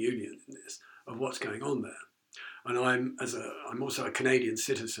European Union in this, of what's going on there. And I'm also a Canadian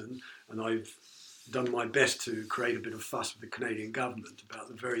citizen, and I've done my best to create a bit of fuss with the Canadian government about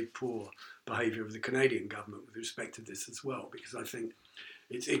the very poor behaviour of the Canadian government with respect to this as well, because I think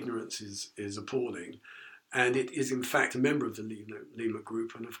its ignorance is appalling, and it is in fact a member of the Lima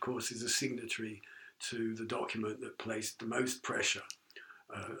Group, and of course is a signatory to the document that placed the most pressure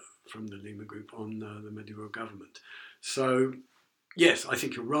from the Lima Group on the Maduro government. So, yes, I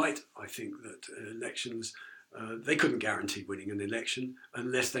think you're right. I think that elections, they couldn't guarantee winning an election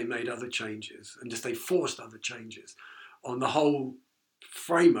unless they made other changes, unless they forced other changes on the whole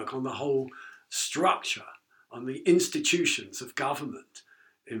framework, on the whole structure, on the institutions of government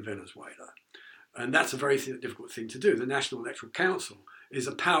in Venezuela. And that's a very difficult thing to do. The National Electoral Council is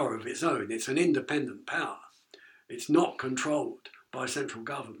a power of its own. It's an independent power. It's not controlled by central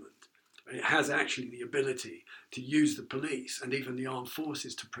government. It has actually the ability to use the police and even the armed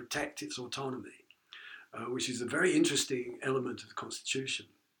forces to protect its autonomy, which is a very interesting element of the constitution.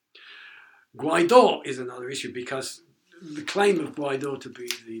 Guaido is another issue, because the claim of Guaido to be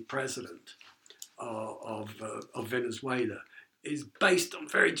the president of Venezuela is based on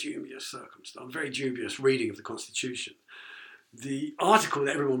very dubious circumstances, very dubious reading of the constitution. The article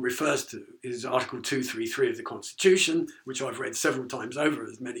that everyone refers to is Article 233 of the Constitution, which I've read several times over,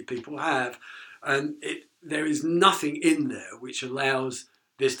 as many people have, and there is nothing in there which allows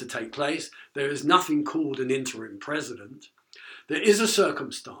this to take place. There is nothing called an interim president. There is a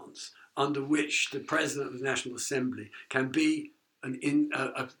circumstance under which the President of the National Assembly can be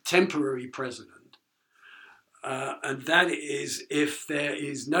a temporary president, and that is if there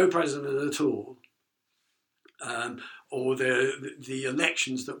is no president at all, or the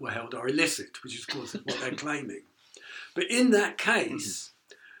elections that were held are illicit, which is, of course, what they're claiming. But in that case,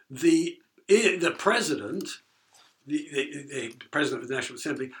 the the president, the president of the National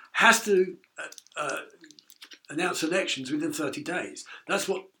Assembly, has to announce elections within 30 days. That's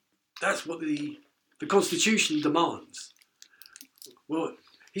what the Constitution demands. Well,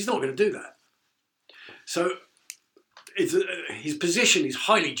 he's not going to do that. So his position is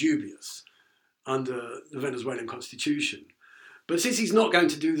highly dubious under the Venezuelan Constitution. But since he's not going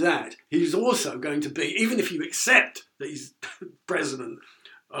to do that, he's also going to be, even if you accept that he's president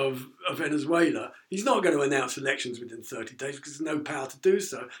of Venezuela, he's not going to announce elections within 30 days because there's no power to do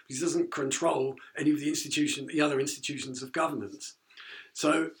so. He doesn't control any of the other institutions of governance.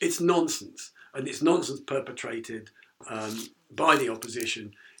 So it's nonsense, and it's nonsense perpetrated by the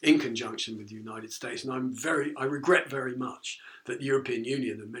opposition in conjunction with the United States. And I regret very much that the European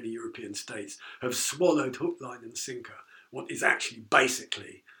Union and many European states have swallowed hook, line and sinker what is actually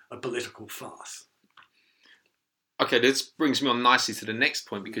basically a political farce. Okay, this brings me on nicely to the next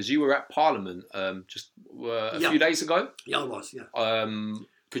point, because you were at Parliament just a few days ago. Yeah, I was, yeah.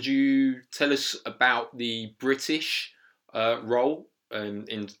 Could you tell us about the British role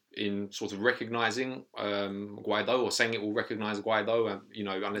in sort of recognising Guaido, or saying it will recognise Guaido,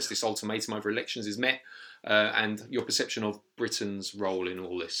 unless this ultimatum over elections is met, and your perception of Britain's role in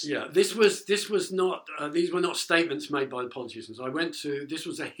all this? Yeah, this was not. These were not statements made by the politicians. This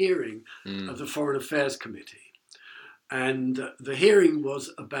was a hearing of the Foreign Affairs Committee, and the hearing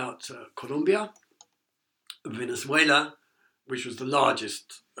was about Colombia, Venezuela, which was the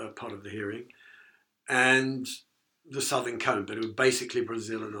largest part of the hearing, and the Southern Cone, but it was basically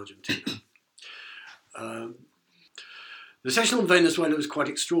Brazil and Argentina. The session on Venezuela was quite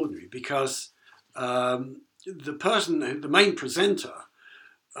extraordinary because the main presenter,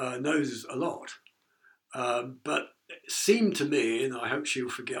 knows a lot, but it seemed to me, and I hope she'll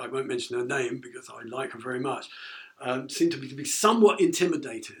forget, I won't mention her name because I like her very much, seemed to be somewhat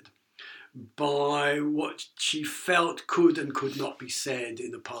intimidated by what she felt could and could not be said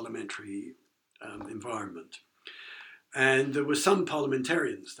in a parliamentary environment. And there were some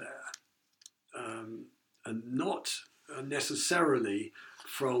parliamentarians there, and not necessarily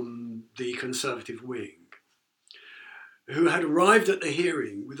from the Conservative wing, who had arrived at the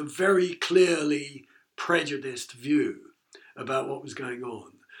hearing with a very clearly prejudiced view about what was going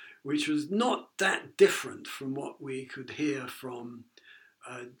on, which was not that different from what we could hear from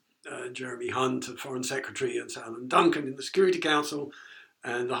Jeremy Hunt, the Foreign Secretary, and Sir Alan Duncan in the Security Council,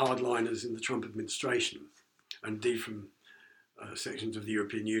 and the hardliners in the Trump administration, and indeed from sections of the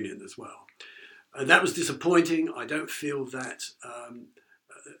European Union as well. That was disappointing. I don't feel that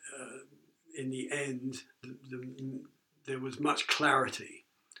in the end there was much clarity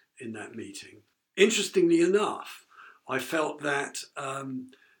in that meeting. Interestingly enough, I felt that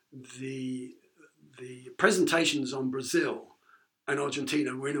the presentations on Brazil and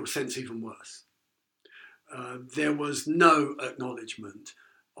Argentina were in a sense even worse. There was no acknowledgement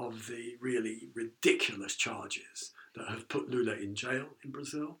of the really ridiculous charges that have put Lula in jail in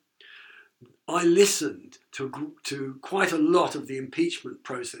Brazil. I listened to quite a lot of the impeachment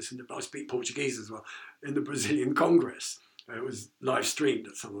process, I speak Portuguese as well, in the Brazilian Congress. It was live streamed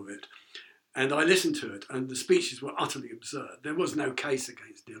at some of it. And I listened to it, and the speeches were utterly absurd. There was no case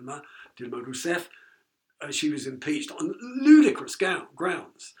against Dilma Rousseff. She was impeached on ludicrous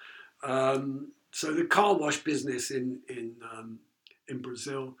grounds. So the car wash business in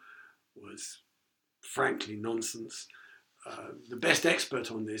Brazil was frankly nonsense. The best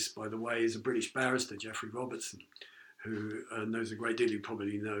expert on this, by the way, is a British barrister, Geoffrey Robertson, who knows a great deal. You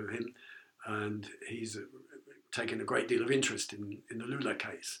probably know him, and he's taken a great deal of interest in the Lula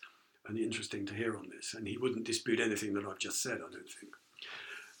case, and interesting to hear on this. And he wouldn't dispute anything that I've just said, I don't think.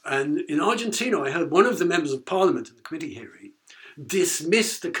 And in Argentina, I heard one of the members of parliament in the committee hearing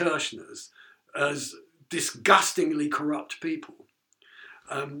dismiss the Kirchners as disgustingly corrupt people,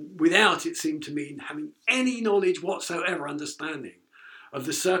 without, it seemed to me, having any knowledge whatsoever, understanding of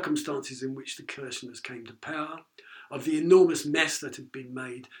the circumstances in which the Kirchners came to power, of the enormous mess that had been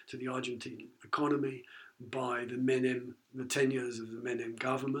made to the Argentine economy by the tenures of the Menem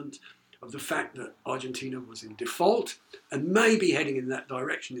government, of the fact that Argentina was in default and maybe heading in that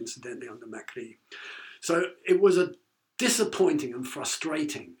direction, incidentally, under Macri. So it was a disappointing and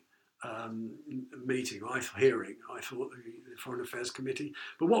frustrating hearing, I thought, the Foreign Affairs Committee.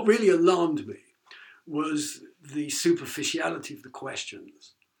 But what really alarmed me was the superficiality of the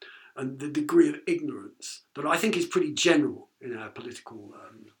questions and the degree of ignorance that I think is pretty general in our political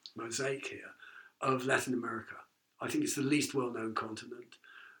mosaic here of Latin America. I think it's the least well-known continent,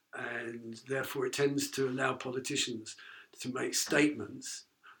 and therefore it tends to allow politicians to make statements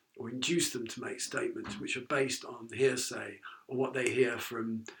or induce them to make statements which are based on hearsay or what they hear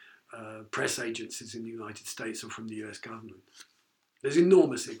from press agencies in the United States or from the US government. There's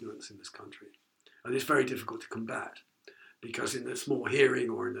enormous ignorance in this country, and it's very difficult to combat, because in a small hearing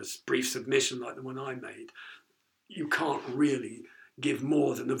or in a brief submission like the one I made, you can't really give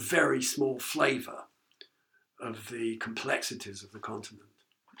more than a very small flavour of the complexities of the continent.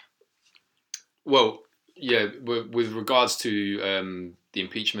 Well, yeah, with regards to the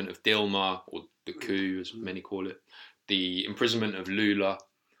impeachment of Dilma, or the coup, as many call it, the imprisonment of Lula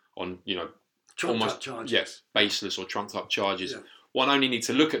on, Trumped up charges. Yes, baseless or trumped up charges. Yeah. One only needs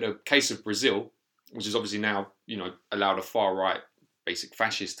to look at the case of Brazil, which is obviously now, allowed a far-right, basic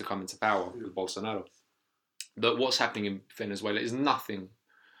fascist to come into power with Bolsonaro. That what's happening in Venezuela is nothing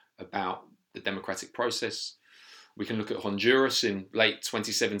about the democratic process. We can look at Honduras in late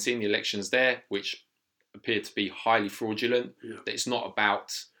 2017, the elections there, which appeared to be highly fraudulent. Yeah. That it's not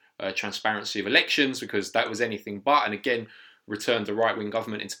about transparency of elections, because that was anything but, and again, returned the right-wing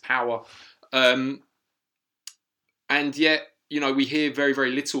government into power. And yet, we hear very,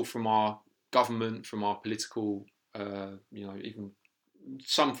 very little from our government, from our political, even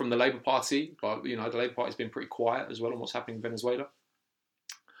some from the Labour Party, but, the Labour Party's been pretty quiet as well on what's happening in Venezuela.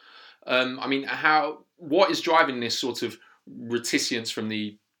 What is driving this sort of reticence from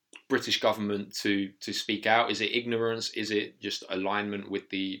the British government to speak out? Is it ignorance? Is it just alignment with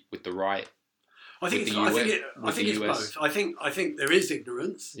the right? I think it's both. I think there is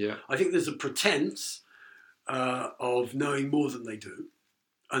ignorance. Yeah. I think there's a pretense of knowing more than they do.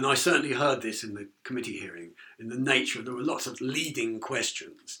 And I certainly heard this in the committee hearing, in the nature, there were lots of leading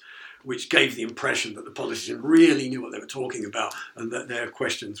questions which gave the impression that the politicians really knew what they were talking about, and that their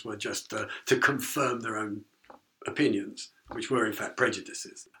questions were just to confirm their own opinions, which were in fact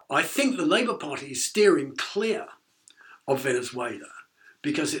prejudices. I think the Labour Party is steering clear of Venezuela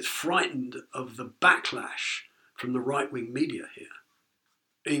because it's frightened of the backlash from the right-wing media here,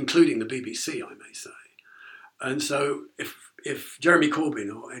 including the BBC, I may say. And so if Jeremy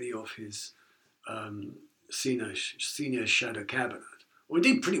Corbyn or any of his senior shadow cabinet, or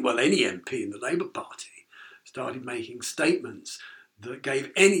indeed pretty well any MP in the Labour Party, started making statements that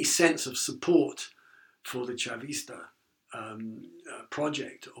gave any sense of support for the Chavista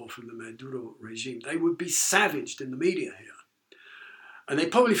project or from the Maduro regime, they would be savaged in the media here. And they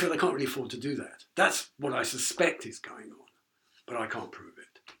probably feel they can't really afford to do that. That's what I suspect is going on, but I can't prove it.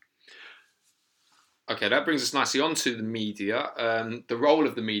 Okay, that brings us nicely on to the media. The role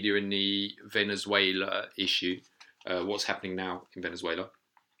of the media in the Venezuela issue, what's happening now in Venezuela.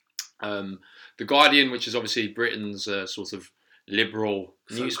 The Guardian, which is obviously Britain's sort of liberal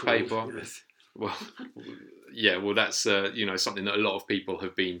newspaper. Yes. Well, yeah, well, that's something that a lot of people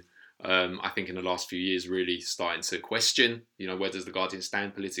have been, I think, in the last few years, really starting to question. Where does the Guardian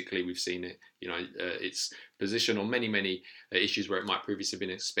stand politically? We've seen it. Its position on many issues where it might previously have been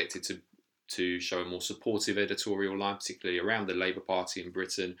expected to show a more supportive editorial line, particularly around the Labour Party in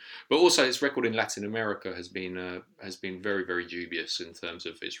Britain. But also its record in Latin America has been very, very dubious in terms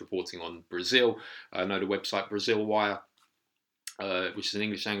of its reporting on Brazil. I know the website Brazil Wire, which is an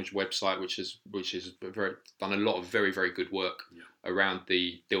English language website, which has done a lot of very, very good work around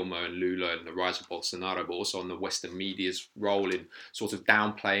the Dilma and Lula and the rise of Bolsonaro, but also on the Western media's role in sort of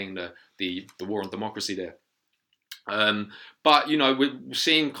downplaying the war on democracy there. But we're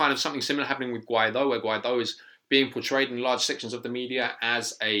seeing kind of something similar happening with Guaido, where Guaido is being portrayed in large sections of the media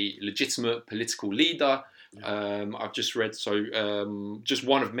as a legitimate political leader. I've just read just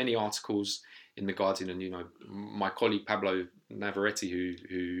one of many articles in the Guardian, and my colleague Pablo Navarrete,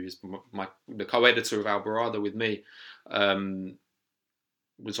 who is the co-editor of Alborada with me,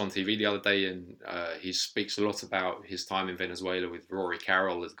 was on TV the other day, and he speaks a lot about his time in Venezuela with Rory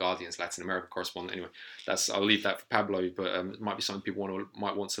Carroll, as Guardian's Latin America correspondent. Anyway, I'll leave that for Pablo, but it might be something people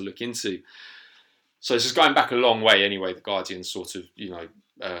might want to look into. So it's just going back a long way anyway, the Guardian's sort of,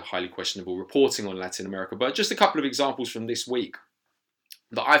 highly questionable reporting on Latin America. But just a couple of examples from this week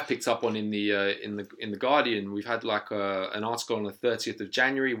that I've picked up on in the Guardian. We've had like an article on the 30th of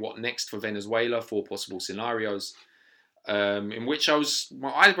January, what next for Venezuela, 4 possible scenarios. In which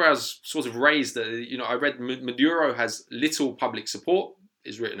my eyebrows sort of raised that, I read Maduro has little public support,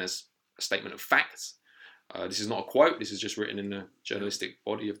 is written as a statement of facts. This is not a quote, this is just written in the journalistic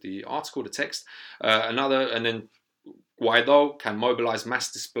body of the article, the text. And then Guaido can mobilize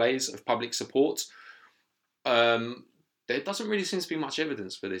mass displays of public support. There doesn't really seem to be much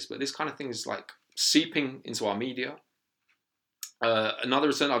evidence for this, but this kind of thing is like seeping into our media. Another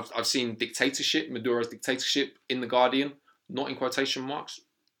return, I've seen dictatorship, Maduro's dictatorship in the Guardian, not in quotation marks,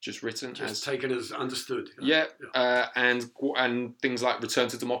 just written just taken as understood. Yeah. And things like return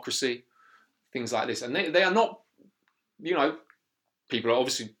to democracy, things like this, and they are not, people are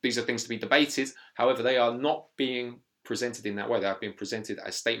obviously, these are things to be debated. However, they are not being presented in that way. They are being presented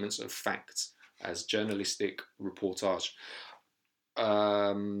as statements of facts, as journalistic reportage.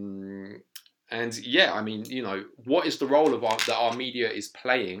 And yeah, I mean, what is the role of that our media is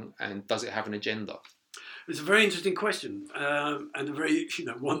playing, and does it have an agenda? It's a very interesting question, and a very,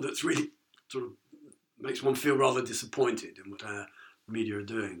 one that's really sort of makes one feel rather disappointed in what our media are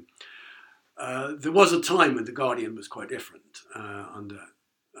doing. There was a time when The Guardian was quite different under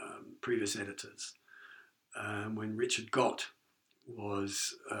previous editors, when Richard Gott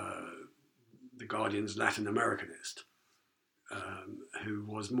was The Guardian's Latin Americanist, who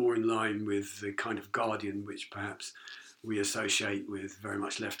was more in line with the kind of Guardian which perhaps we associate with very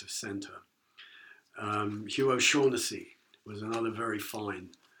much left of centre. Hugh O'Shaughnessy was another very fine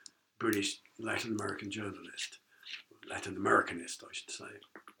British Latin American journalist, Latin Americanist, I should say.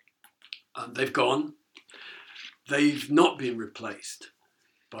 They've gone. They've not been replaced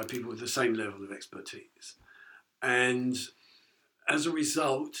by people with the same level of expertise. And as a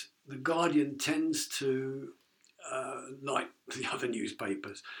result, The Guardian tends to, like the other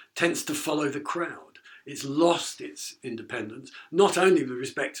newspapers, tends to follow the crowd. It's lost its independence, not only with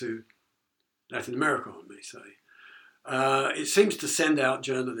respect to Latin America, I may say. It seems to send out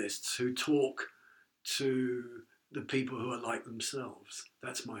journalists who talk to the people who are like themselves.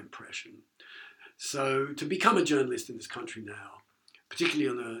 That's my impression. So to become a journalist in this country now, particularly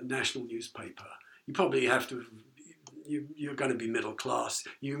on a national newspaper, you probably have to, you're going to be middle class.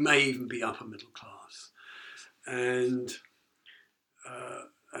 You may even be upper middle class. And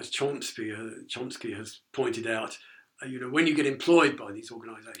as Chomsky has pointed out, when you get employed by these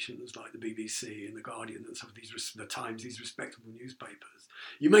organisations like the BBC and the Guardian and some of the Times, these respectable newspapers,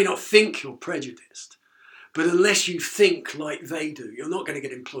 you may not think you're prejudiced, but unless you think like they do, you're not going to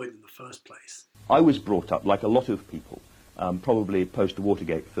get employed in the first place. I was brought up, like a lot of people, probably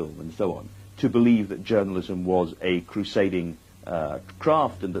post-Watergate film and so on, to believe that journalism was a crusading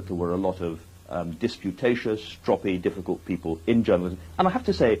craft and that there were a lot of disputatious, stroppy, difficult people in journalism. And I have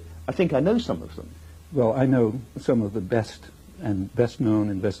to say, I think I know some of them. Well, I know some of the best and best-known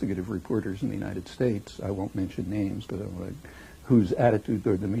investigative reporters in the United States. I won't mention names, but whose attitude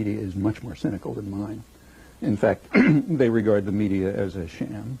toward the media is much more cynical than mine. In fact, they regard the media as a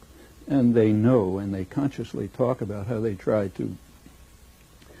sham, and they know and they consciously talk about how they try to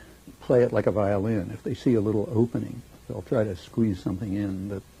play it like a violin. If they see a little opening, they'll try to squeeze something in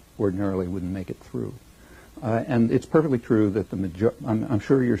that ordinarily wouldn't make it through. And it's perfectly true that I'm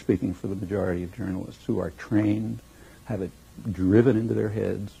sure you're speaking for the majority of journalists who are trained, have it driven into their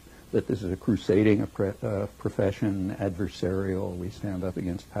heads that this is a crusading profession, adversarial, we stand up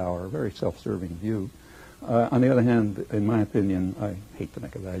against power, a very self-serving view. On the other hand, in my opinion, I hate to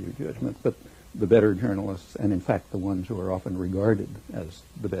make a value judgment, but the better journalists, and in fact the ones who are often regarded as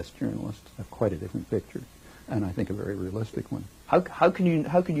the best journalists, have quite a different picture, and I think a very realistic one. How can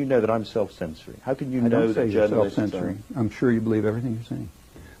you know that I'm self-censoring? How can you know that journalists are self-censoring? I'm sure you believe everything you're saying.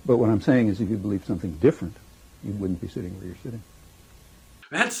 But what I'm saying is if you believe something different, you wouldn't be sitting where you're sitting.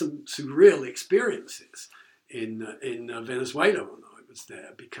 I had some surreal experiences in Venezuela when I was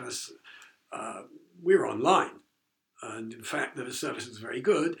there because we were online. And in fact, the service was very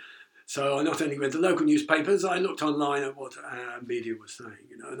good. So I not only read the local newspapers, I looked online at what our media was saying,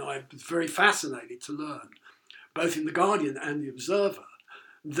 and I was very fascinated to learn, both in The Guardian and The Observer,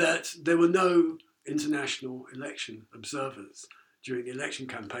 that there were no international election observers during the election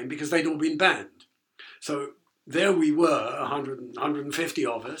campaign because they'd all been banned. So there we were, 150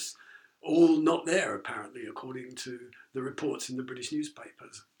 of us, all not there apparently, according to the reports in the British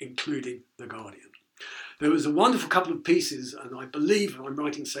newspapers, including The Guardian. There was a wonderful couple of pieces, and I believe I'm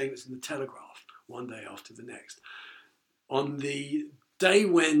right in saying it's in the Telegraph, one day after the next, on the day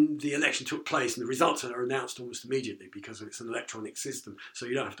when the election took place, and the results are announced almost immediately because it's an electronic system, so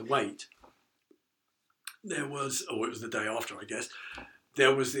you don't have to wait. There was, or it was the day after, I guess,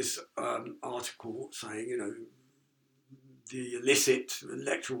 there was this article saying, the illicit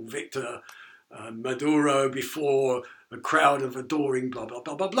electoral victor, Maduro, before a crowd of adoring blah, blah,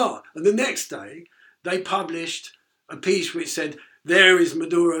 blah, blah, blah. And the next day, they published a piece which said, there is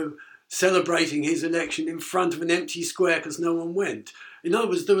Maduro celebrating his election in front of an empty square because no one went. In other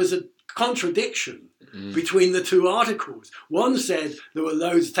words, there was a contradiction between the two articles. One said there were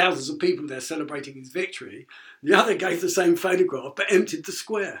thousands of people there celebrating his victory. The other gave the same photograph but emptied the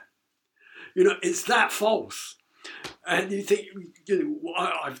square. It's that false. And you think,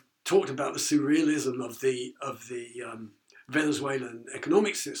 I've talked about the surrealism of the Venezuelan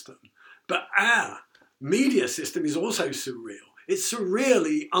economic system, but our media system is also surreal. It's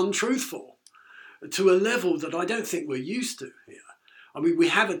surreally untruthful to a level that I don't think we're used to here. I mean, we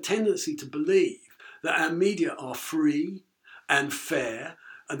have a tendency to believe that our media are free and fair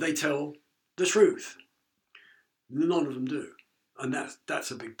and they tell the truth. None of them do. And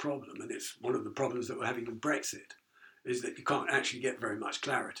that's a big problem. And it's one of the problems that we're having with Brexit, is that you can't actually get very much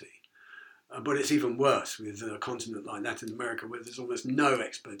clarity. But it's even worse with a continent like Latin America, where there's almost no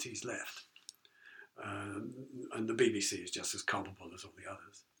expertise left. And the BBC is just as culpable as all the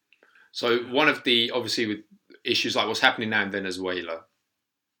others. So one of the, obviously with issues like what's happening now in Venezuela,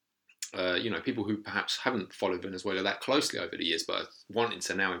 people who perhaps haven't followed Venezuela that closely over the years, but wanting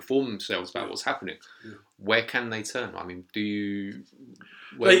to now inform themselves about what's happening, where can they turn? I mean,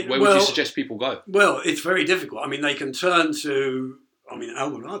 where would you suggest people go? Well, it's very difficult. I mean, they can turn to,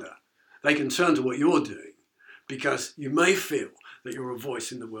 Alborada. They can turn to what you're doing, because you may feel that you're a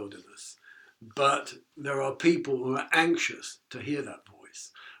voice in the wilderness, but there are people who are anxious to hear that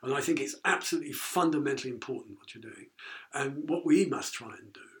voice. And I think it's absolutely fundamentally important what you're doing. And what we must try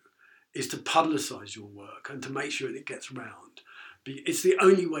and do is to publicise your work and to make sure that it gets round. It's the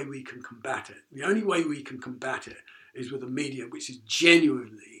only way we can combat it. The only way we can combat it is with a media which is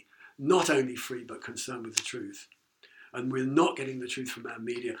genuinely not only free but concerned with the truth. And we're not getting the truth from our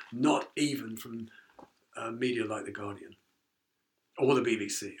media, not even from media like The Guardian or the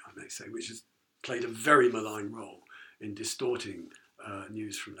BBC, I may say, which has played a very malign role in distorting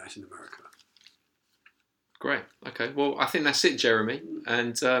news from Latin America. Great. Okay. Well, I think that's it, Jeremy.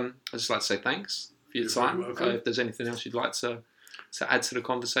 And I'd just like to say thanks for your time. If there's anything else you'd like to add to the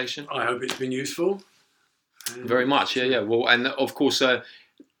conversation. I hope it's been useful. Very much. Yeah. Well, and of course,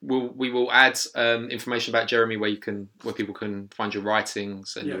 we will add information about Jeremy where people can find your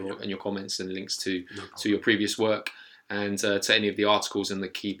writings and your comments and links to your previous work and to any of the articles and the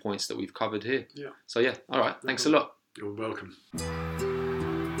key points that we've covered here. Yeah. So all right. Thanks a lot. You're welcome.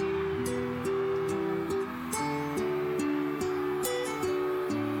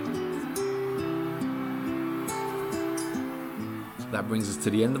 That brings us to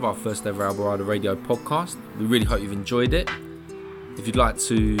the end of our first ever Alborada Radio podcast. We really hope you've enjoyed it. If you'd like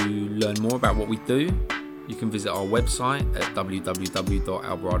to learn more about what we do, you can visit our website at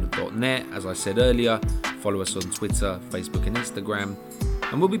www.alborada.net. As I said earlier, follow us on Twitter, Facebook and Instagram.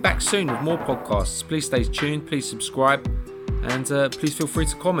 And we'll be back soon with more podcasts. Please stay tuned, please subscribe, and please feel free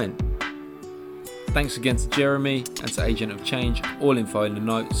to comment. Thanks again to Jeremy and to Agent of Change. All info in the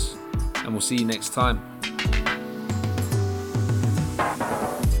notes. And we'll see you next time.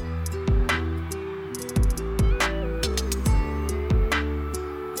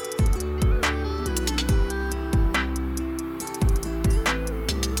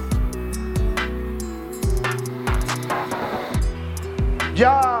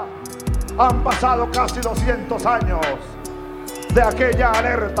 Ya han pasado casi 200 años de aquella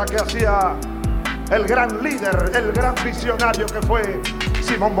alerta que hacía el gran líder, el gran visionario que fue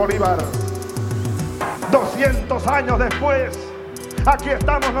Simón Bolívar. 200 años después, aquí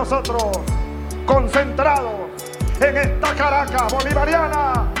estamos nosotros, concentrados en esta Caracas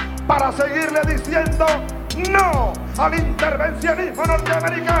bolivariana para seguirle diciendo no al intervencionismo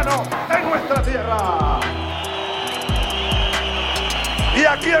norteamericano en nuestra tierra. Y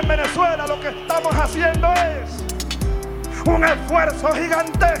aquí en Venezuela lo que estamos haciendo es un esfuerzo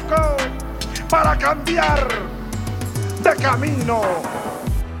gigantesco para cambiar de camino,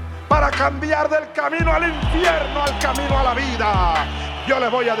 para cambiar del camino al infierno al camino a la vida. Yo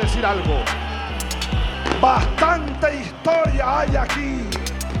les voy a decir algo. Bastante historia hay aquí